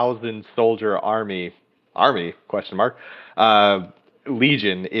 2,000 soldier army question mark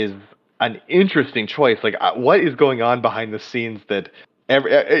legion is an interesting choice. Like, what is going on behind the scenes that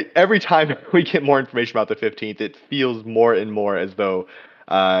every time we get more information about the 15th, it feels more and more as though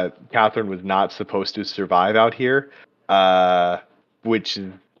Catherine was not supposed to survive out here, which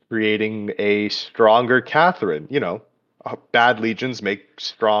is creating a stronger Catherine. Bad legions make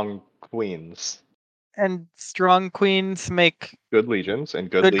strong queens. And strong queens make Good legions and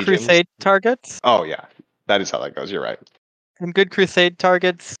good good legions. crusade targets. Oh yeah, that is how that goes. You're right. And good crusade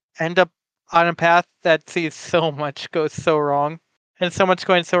targets end up on a path that sees so much go so wrong. And so much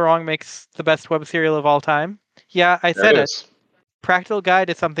going so wrong makes the best web serial of all time. Yeah, I There said it it. is. Practical Guide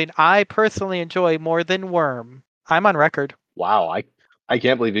is something I personally enjoy more than Worm. I'm on record. Wow, I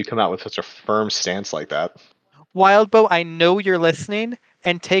can't believe you come out with such a firm stance like that. Wildbow, I know you're listening,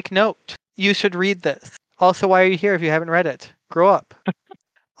 and take note. You should read this. Also, why are you here if you haven't read it? Grow up.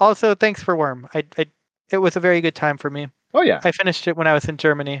 Also, thanks for Worm. It was a very good time for me. Oh yeah. I finished it when I was in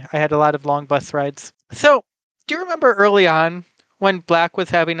Germany. I had a lot of long bus rides. So, do you remember early on when Black was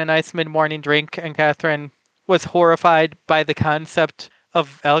having a nice mid-morning drink and Catherine was horrified by the concept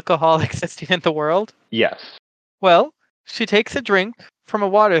of alcohol existing in the world? Yes. Well, she takes a drink from a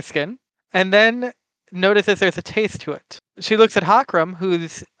water skin and then notices there's a taste to it. She looks at Hakram,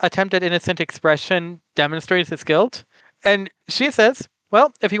 whose attempt at innocent expression demonstrates his guilt, and she says,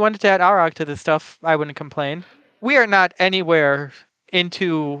 well, if you wanted to add Arok to this stuff, I wouldn't complain. We are not anywhere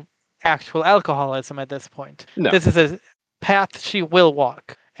into actual alcoholism at this point. No. This is a path she will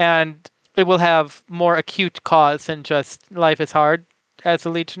walk, and it will have more acute cause than just life is hard as a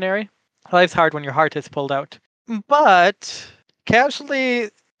legionary. Life's hard when your heart is pulled out. But casually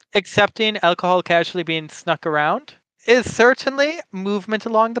accepting alcohol casually being snuck around is certainly movement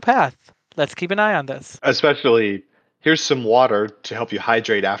along the path. Let's keep an eye on this. Especially, here's some water to help you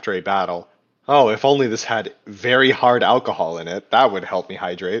hydrate after a battle. Oh, if only this had very hard alcohol in it, that would help me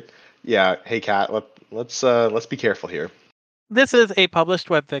hydrate. Yeah, hey Kat, let's be careful here. This is a published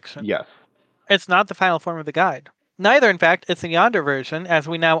web fiction. Yes. It's not the final form of the guide. Neither, in fact, is the Yonder version, as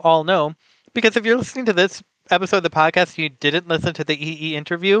we now all know, because if you're listening to this episode of the podcast and you didn't listen to the EE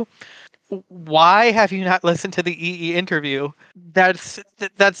interview, why have you not listened to the EE interview? That's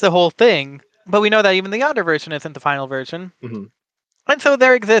the whole thing. But we know that even the Yonder version isn't the final version. Mm-hmm. And so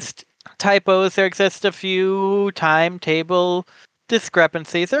there exist typos, there exist a few timetable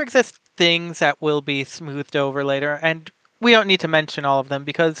discrepancies, there exist things that will be smoothed over later, and we don't need to mention all of them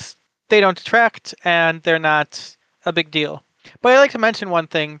because they don't detract and they're not a big deal. But I'd like to mention one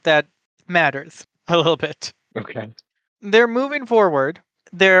thing that matters a little bit. Okay. They're moving forward,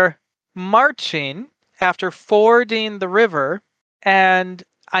 they're marching after fording the river, and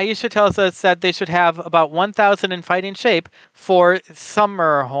Aisha tells us that they should have about 1,000 in fighting shape for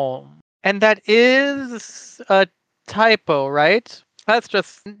Summerholm. And that is a typo, right? That's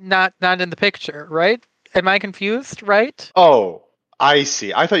just not in the picture, right? Am I confused, right? Oh, I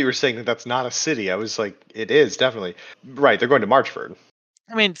see. I thought you were saying that that's not a city. I was like, it is, definitely. Right, they're going to Marchford.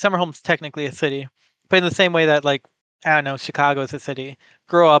 I mean, Summerholm's technically a city, but in the same way that, like, I don't know, Chicago's a city.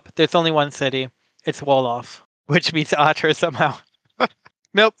 Grow up, there's only one city. It's Wolof, which means otter somehow.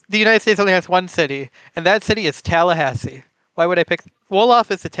 Nope, the United States only has one city, and that city is Tallahassee. Why would I pick Wolof?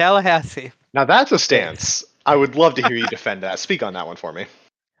 Is the Tallahassee. Now that's a stance. I would love to hear you defend that. Speak on that one for me.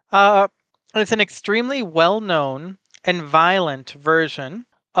 Uh, it's an extremely well-known and violent version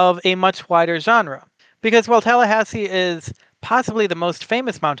of a much wider genre. Because while Tallahassee is possibly the most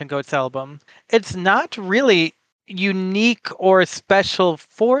famous Mountain Goats album, it's not really unique or special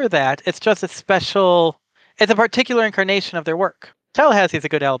for that. It's just it's a particular incarnation of their work. Tallahassee is a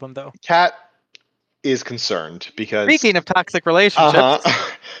good album, though. Kat is concerned because Speaking of toxic relationships,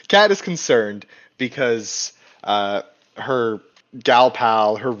 Kat is concerned because her gal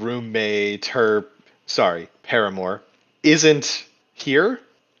pal, her roommate, paramour, isn't here.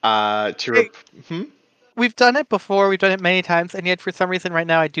 We've done it before. We've done it many times, and yet for some reason, right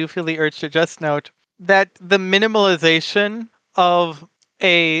now, I do feel the urge to just note that the minimalization of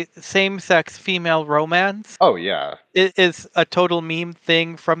a same-sex female romance Oh yeah, is a total meme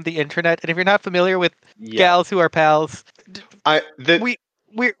thing from the internet. And if you're not familiar with yeah. gals who are pals,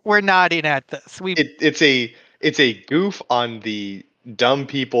 we're nodding at this. It's a goof on the dumb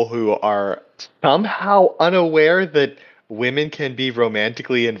people who are somehow unaware that women can be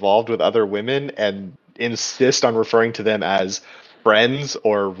romantically involved with other women and insist on referring to them as friends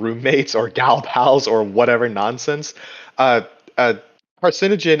or roommates or gal pals or whatever nonsense.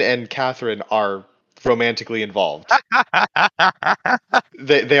 Carcinogen and Catherine are romantically involved.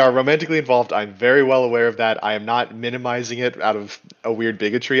 They are romantically involved. I'm very well aware of that. I am not minimizing it out of a weird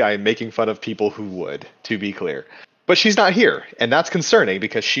bigotry. I am making fun of people who would, to be clear. But she's not here, and that's concerning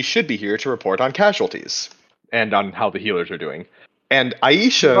because she should be here to report on casualties and on how the healers are doing. And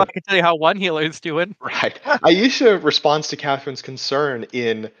Aisha... Well, I can tell you how one healer is doing. Right. Aisha responds to Catherine's concern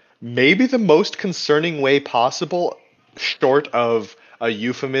in maybe the most concerning way possible, short of a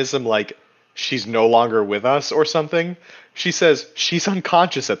euphemism like she's no longer with us or something. She says she's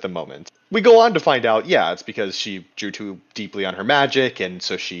unconscious at the moment. We go on to find out, yeah, it's because she drew too deeply on her magic, and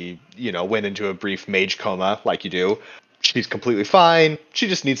so she, went into a brief mage coma, like you do. She's completely fine. She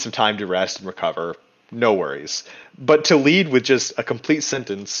just needs some time to rest and recover. No worries. But to lead with just a complete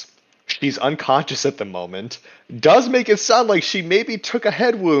sentence, she's unconscious at the moment, does make it sound like she maybe took a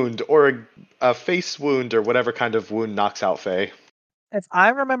head wound or a face wound or whatever kind of wound knocks out Faye. If I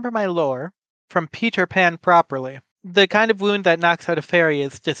remember my lore from Peter Pan properly, the kind of wound that knocks out a fairy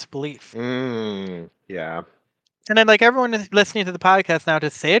is disbelief. Yeah. And I'd like everyone listening to the podcast now to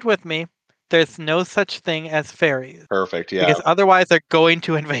say it with me. There's no such thing as fairies. Perfect, yeah. Because otherwise they're going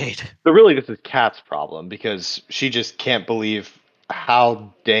to invade. But really this is Kat's problem because she just can't believe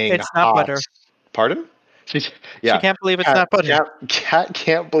how dang it's not butter. Pardon? She can't believe it's not butter. Kat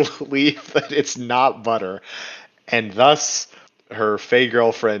can't believe that it's not butter. And thus her Fae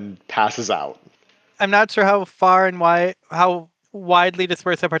girlfriend passes out. I'm not sure how widely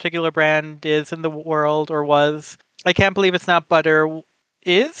dispersed a particular brand is in the world or was. I can't believe it's not butter.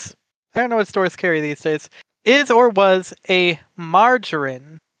 Is? I don't know what stores carry these days. Is or was a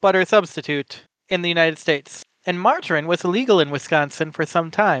margarine butter substitute in the United States. And margarine was illegal in Wisconsin for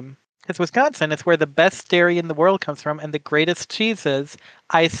some time. Because Wisconsin is where the best dairy in the world comes from and the greatest cheeses.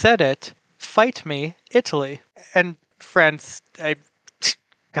 I said it. Fight me, Italy. And France,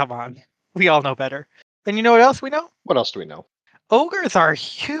 come on. We all know better. And you know what else we know? What else do we know? Ogres are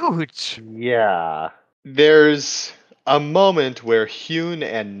huge. Yeah. There's a moment where Hune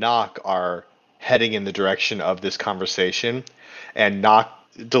and Nock are heading in the direction of this conversation, and Nock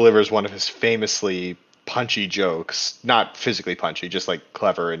delivers one of his famously punchy jokes. Not physically punchy, just like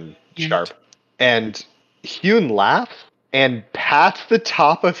clever and sharp. And Hyun laughs and pats the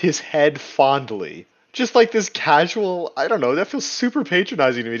top of his head fondly. Just like this casual, I don't know, that feels super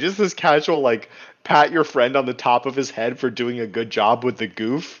patronizing to me. Just this casual, like, pat your friend on the top of his head for doing a good job with the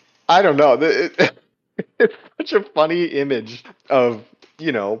goof. I don't know. It's such a funny image of,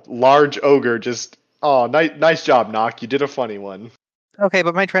 large ogre just, oh, nice job, Nock. You did a funny one. Okay,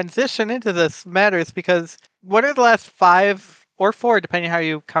 but my transition into this matters because what are the last 5 or 4, depending how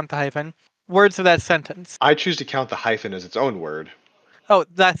you count the hyphen, words of that sentence? I choose to count the hyphen as its own word. Oh,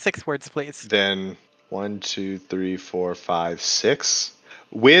 that's 6 words, please. Then 1, 2, 3, 4, 5, 6.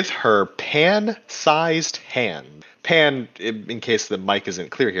 With her pan-sized hand. Pan, in case the mic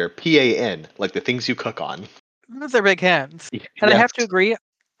isn't clear here, Pan, like the things you cook on. Those are big hands. And I Yes. have to agree,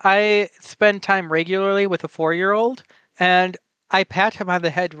 I spend time regularly with a 4-year-old, and I pat him on the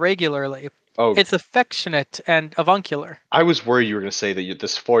head regularly. Oh, It's affectionate and avuncular. I was worried you were going to say that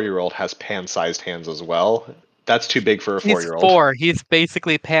this 4-year-old has pan-sized hands as well. That's too big for a He's 4-year-old. 4. He's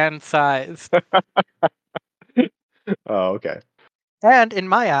basically pan-sized. Oh, okay. And in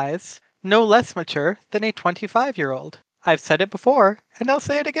my eyes, no less mature than a 25-year-old. I've said it before, and I'll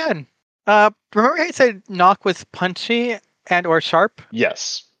say it again. Remember how you said Nock was punchy and or sharp?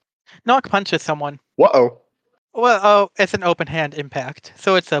 Yes. Nock punches someone. Whoa. Well, oh, it's an open hand impact,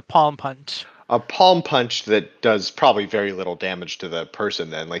 so it's a palm punch. A palm punch that does probably very little damage to the person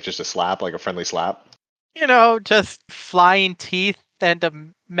then, like just a slap, like a friendly slap. Just flying teeth and a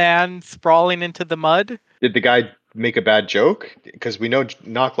man sprawling into the mud. Did the guy make a bad joke? Because we know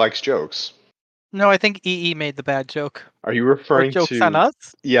Nock likes jokes. No, I think EE made the bad joke. Are you Or referring joke's to... on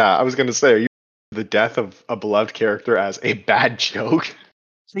us? Yeah, I was going to say, are you the death of a beloved character as a bad joke?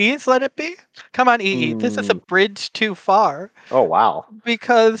 Please let it be. Come on, EE. This is a bridge too far. Oh, wow.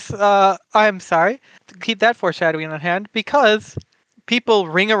 Because, I'm sorry, keep that foreshadowing on hand, because people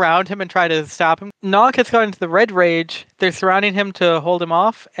ring around him and try to stop him. Nock has gone into the red rage. They're surrounding him to hold him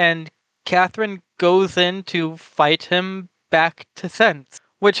off, and Catherine goes in to fight him back to sense,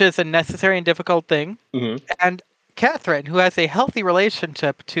 which is a necessary and difficult thing. Mm-hmm. And Catherine, who has a healthy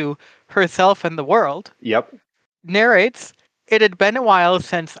relationship to herself and the world, Yep. narrates, "It had been a while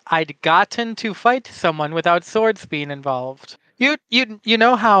since I'd gotten to fight someone without swords being involved." You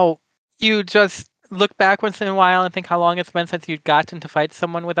know how you just look back once in a while and think how long it's been since you'd gotten to fight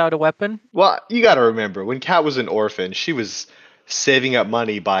someone without a weapon? Well, you got to remember, when Kat was an orphan, she was saving up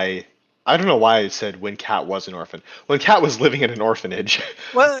money by... I don't know why I said when Kat was an orphan. When Kat was living in an orphanage.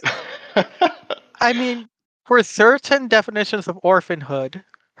 Well, I mean, for certain definitions of orphanhood,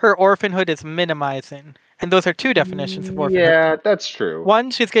 her orphanhood is minimizing. And those are 2 definitions of orphanhood. Yeah, that's true. One,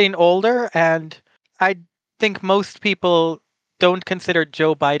 she's getting older, and I think most people don't consider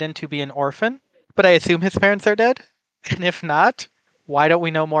Joe Biden to be an orphan, but I assume his parents are dead. And if not, why don't we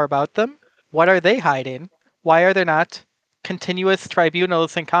know more about them? What are they hiding? Why are there not continuous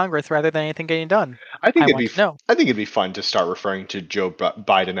tribunals in Congress rather than anything getting done? I think I want to know. I think it'd be fun to start referring to Joe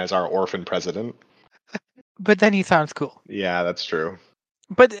Biden as our orphan president. But then he sounds cool. Yeah, that's true.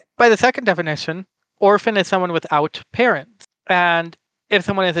 But by the second definition, orphan is someone without parents. And if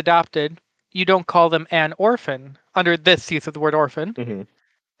someone is adopted, you don't call them an orphan under this use of the word orphan. Mm-hmm.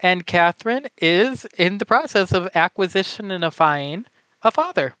 And Catherine is in the process of acquisitionifying a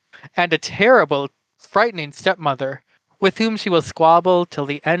father and a terrible, frightening stepmother with whom she will squabble till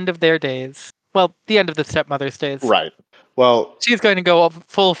the end of their days. Well, the end of the stepmother's days. Right. Well, She's going to go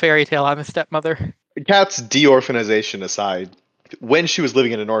full fairy tale on the stepmother. Kat's de-orphanization aside, when she was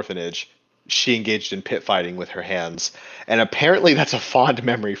living in an orphanage, she engaged in pit fighting with her hands. And apparently that's a fond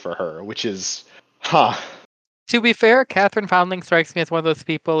memory for her, which is... Huh. To be fair, Catherine Foundling strikes me as one of those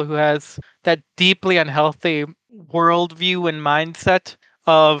people who has that deeply unhealthy worldview and mindset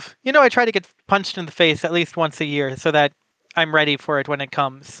of, I try to get punched in the face at least once a year so that I'm ready for it when it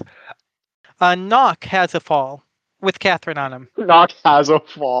comes. Nock has a fall with Catherine on him. Nock has a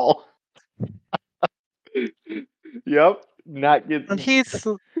fall. Yep. Not get... And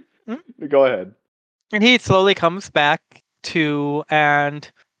Go ahead. And he slowly comes back to, and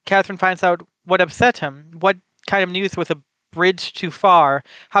Catherine finds out what upset him, what kind of news was a bridge too far,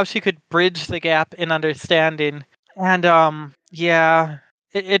 how she could bridge the gap in understanding. And,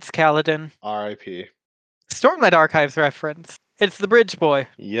 it's Kaladin. R.I.P. Stormlight Archives reference. It's the Bridge Boy.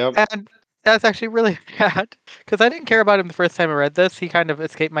 Yep. And that's actually really bad, because I didn't care about him the first time I read this. He kind of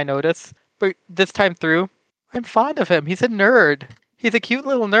escaped my notice. But this time through, I'm fond of him. He's a nerd. He's a cute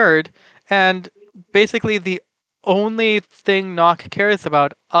little nerd. And basically the only thing Nock cares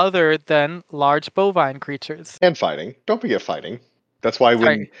about other than large bovine creatures. And fighting. Don't forget fighting. That's why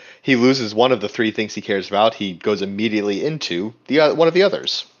when he loses one of the 3 things he cares about, he goes immediately into one of the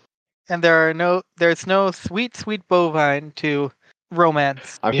others. And there's no sweet, sweet bovine to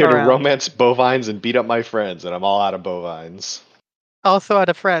romance I'm here to around. romance bovines and beat up my friends, and I'm all out of bovines. Also out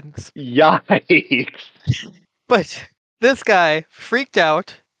of friends. Yikes! But this guy freaked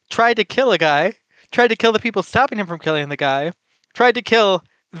out, tried to kill a guy, tried to kill the people stopping him from killing the guy, tried to kill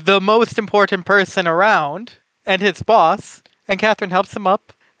the most important person around and his boss. And Catherine helps him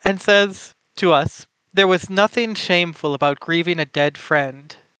up and says to us, there was nothing shameful about grieving a dead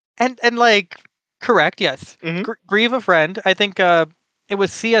friend. And like, correct, yes. Mhm. Grieve a friend. I think it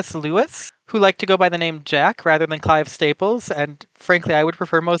was C.S. Lewis who liked to go by the name Jack rather than Clive Staples. And frankly, I would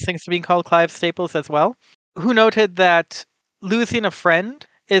prefer most things to being called Clive Staples as well. Who noted that losing a friend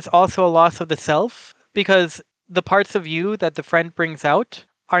is also a loss of the self because the parts of you that the friend brings out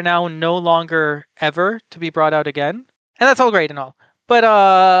are now no longer ever to be brought out again. And that's all great and all. But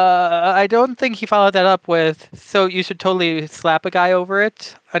I don't think he followed that up with, so you should totally slap a guy over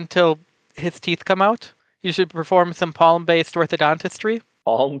it until his teeth come out. You should perform some palm-based orthodontistry.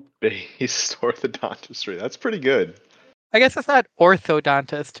 Palm-based orthodontistry. That's pretty good. I guess it's not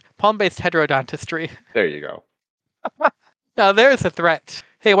orthodontist, palm-based heterodontistry. There you go. Now there's a threat.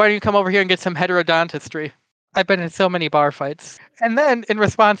 Hey, why don't you come over here and get some heterodontistry? I've been in so many bar fights. And then, in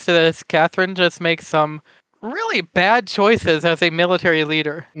response to this, Catherine just makes some really bad choices as a military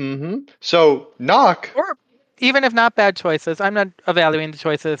leader. Mm-hmm. So, Nock... Or even if not bad choices, I'm not evaluating the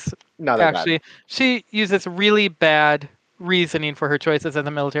choices. Not that Actually, bad. she uses really bad reasoning for her choices as a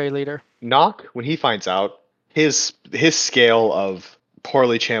military leader. Nock, when he finds out, his scale of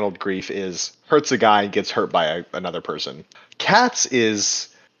poorly channeled grief is hurts a guy and gets hurt by another person. Kat's is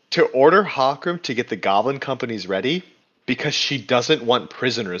to order Hakrim to get the goblin companies ready because she doesn't want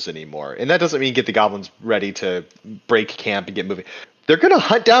prisoners anymore. And that doesn't mean get the goblins ready to break camp and get moving. They're going to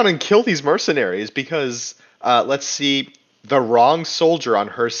hunt down and kill these mercenaries because, let's see, the wrong soldier on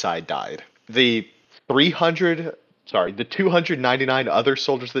her side died. The 299 other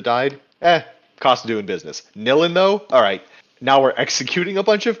soldiers that died, cost of doing business. Nilin, though, all right, now we're executing a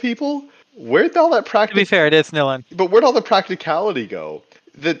bunch of people? Where'd all that To be fair, it is Nilin. But where'd all the practicality go?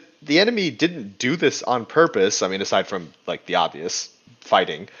 The enemy didn't do this on purpose. I mean, aside from, like, the obvious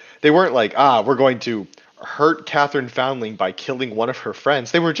fighting. They weren't like, we're going to hurt Catherine Foundling by killing one of her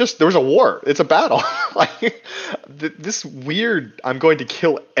friends. They were just, there was a war. It's a battle. Like, this weird, I'm going to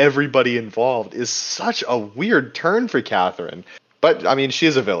kill everybody involved is such a weird turn for Catherine. But, I mean, she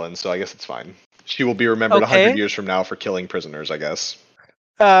is a villain, so I guess it's fine. She will be remembered 100 years from now for killing prisoners, I guess.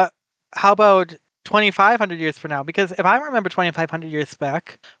 How about 2,500 years from now? Because if I remember 2,500 years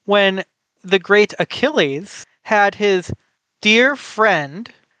back, when the great Achilles had his dear friend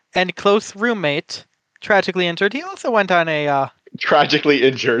and close roommate tragically injured, he also went on a... Tragically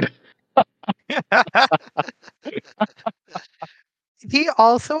injured. He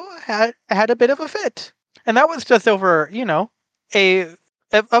also had a bit of a fit. And that was just over, a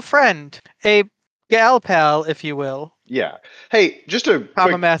friend, a gal pal, if you will. Yeah. Hey, just a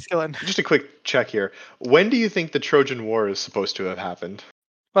masculine. Just a quick check here. When do you think the Trojan War is supposed to have happened?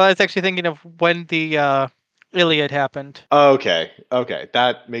 Well, I was actually thinking of when the Iliad happened. Okay.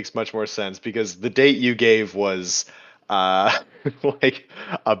 That makes much more sense because the date you gave was like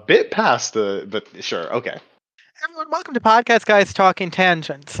a bit past but sure, okay. Everyone, welcome to Podcast Guys Talking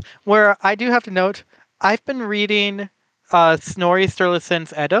Tangents, where I do have to note, I've been reading Snorri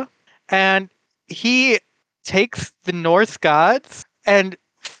Sturluson's Edda, and he takes the Norse gods and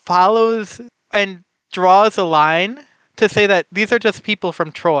follows and draws a line to say that these are just people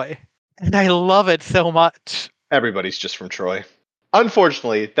from Troy. And I love it so much. Everybody's just from Troy.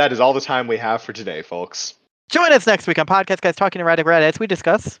 Unfortunately, that is all the time we have for today, folks. Join us next week on Podcast Guys Talking Erratic Red as we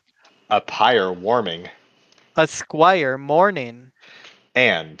discuss a pyre warming, a squire mourning,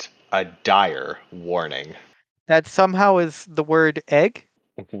 and a dire warning. That somehow is the word egg?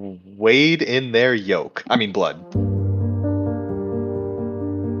 Wade in their yolk. I mean blood.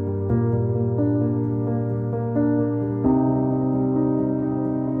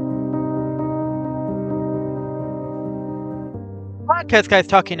 Podcast Guys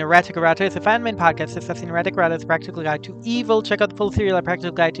Talking Erratic Errata is a fan-made podcast discussing erratic errata's practical guide to evil. Check out the full serial at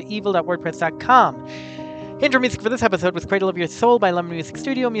practical guide to evil.wordpress.com. Intro music for this episode was Cradle of Your Soul by Lemon Music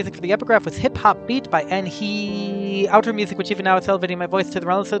Studio. Music for the epigraph was Hip Hop Beat by Enhi. Outro music, which even now is elevating my voice to the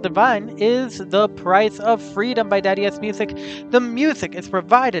realms of the divine, is The Price of Freedom by Daddy S Music. The music is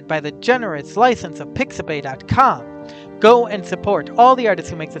provided by the generous license of Pixabay.com. Go and support all the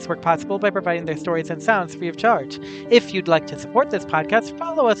artists who make this work possible by providing their stories and sounds free of charge. If you'd like to support this podcast,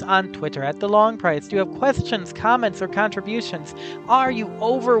 follow us on Twitter at The Long Price. Do you have questions, comments, or contributions? Are you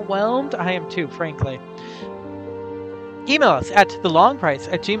overwhelmed? I am too, frankly. Email us at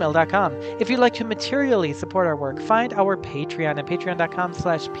thelongprice@gmail.com. If you'd like to materially support our work, find our Patreon at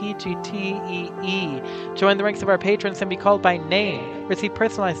patreon.com/pgtee. Join the ranks of our patrons and be called by name, receive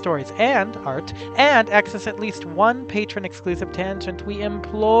personalized stories and art, and access at least one patron-exclusive tangent. We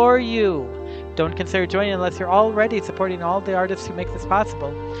implore you. Don't consider joining unless you're already supporting all the artists who make this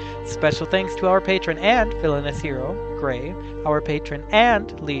possible. Special thanks to our patron and villainous hero, Gray, our patron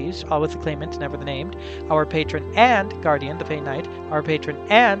and liege, always the claimant, never the named, our patron and guardian, the Fey Knight, our patron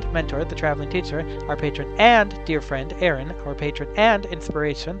and mentor, the traveling teacher, our patron and dear friend, Aaron, our patron and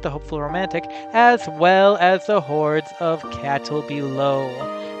inspiration, the hopeful romantic, as well as the hordes of cattle below.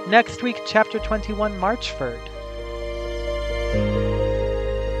 Next week, Chapter 21, Marchford.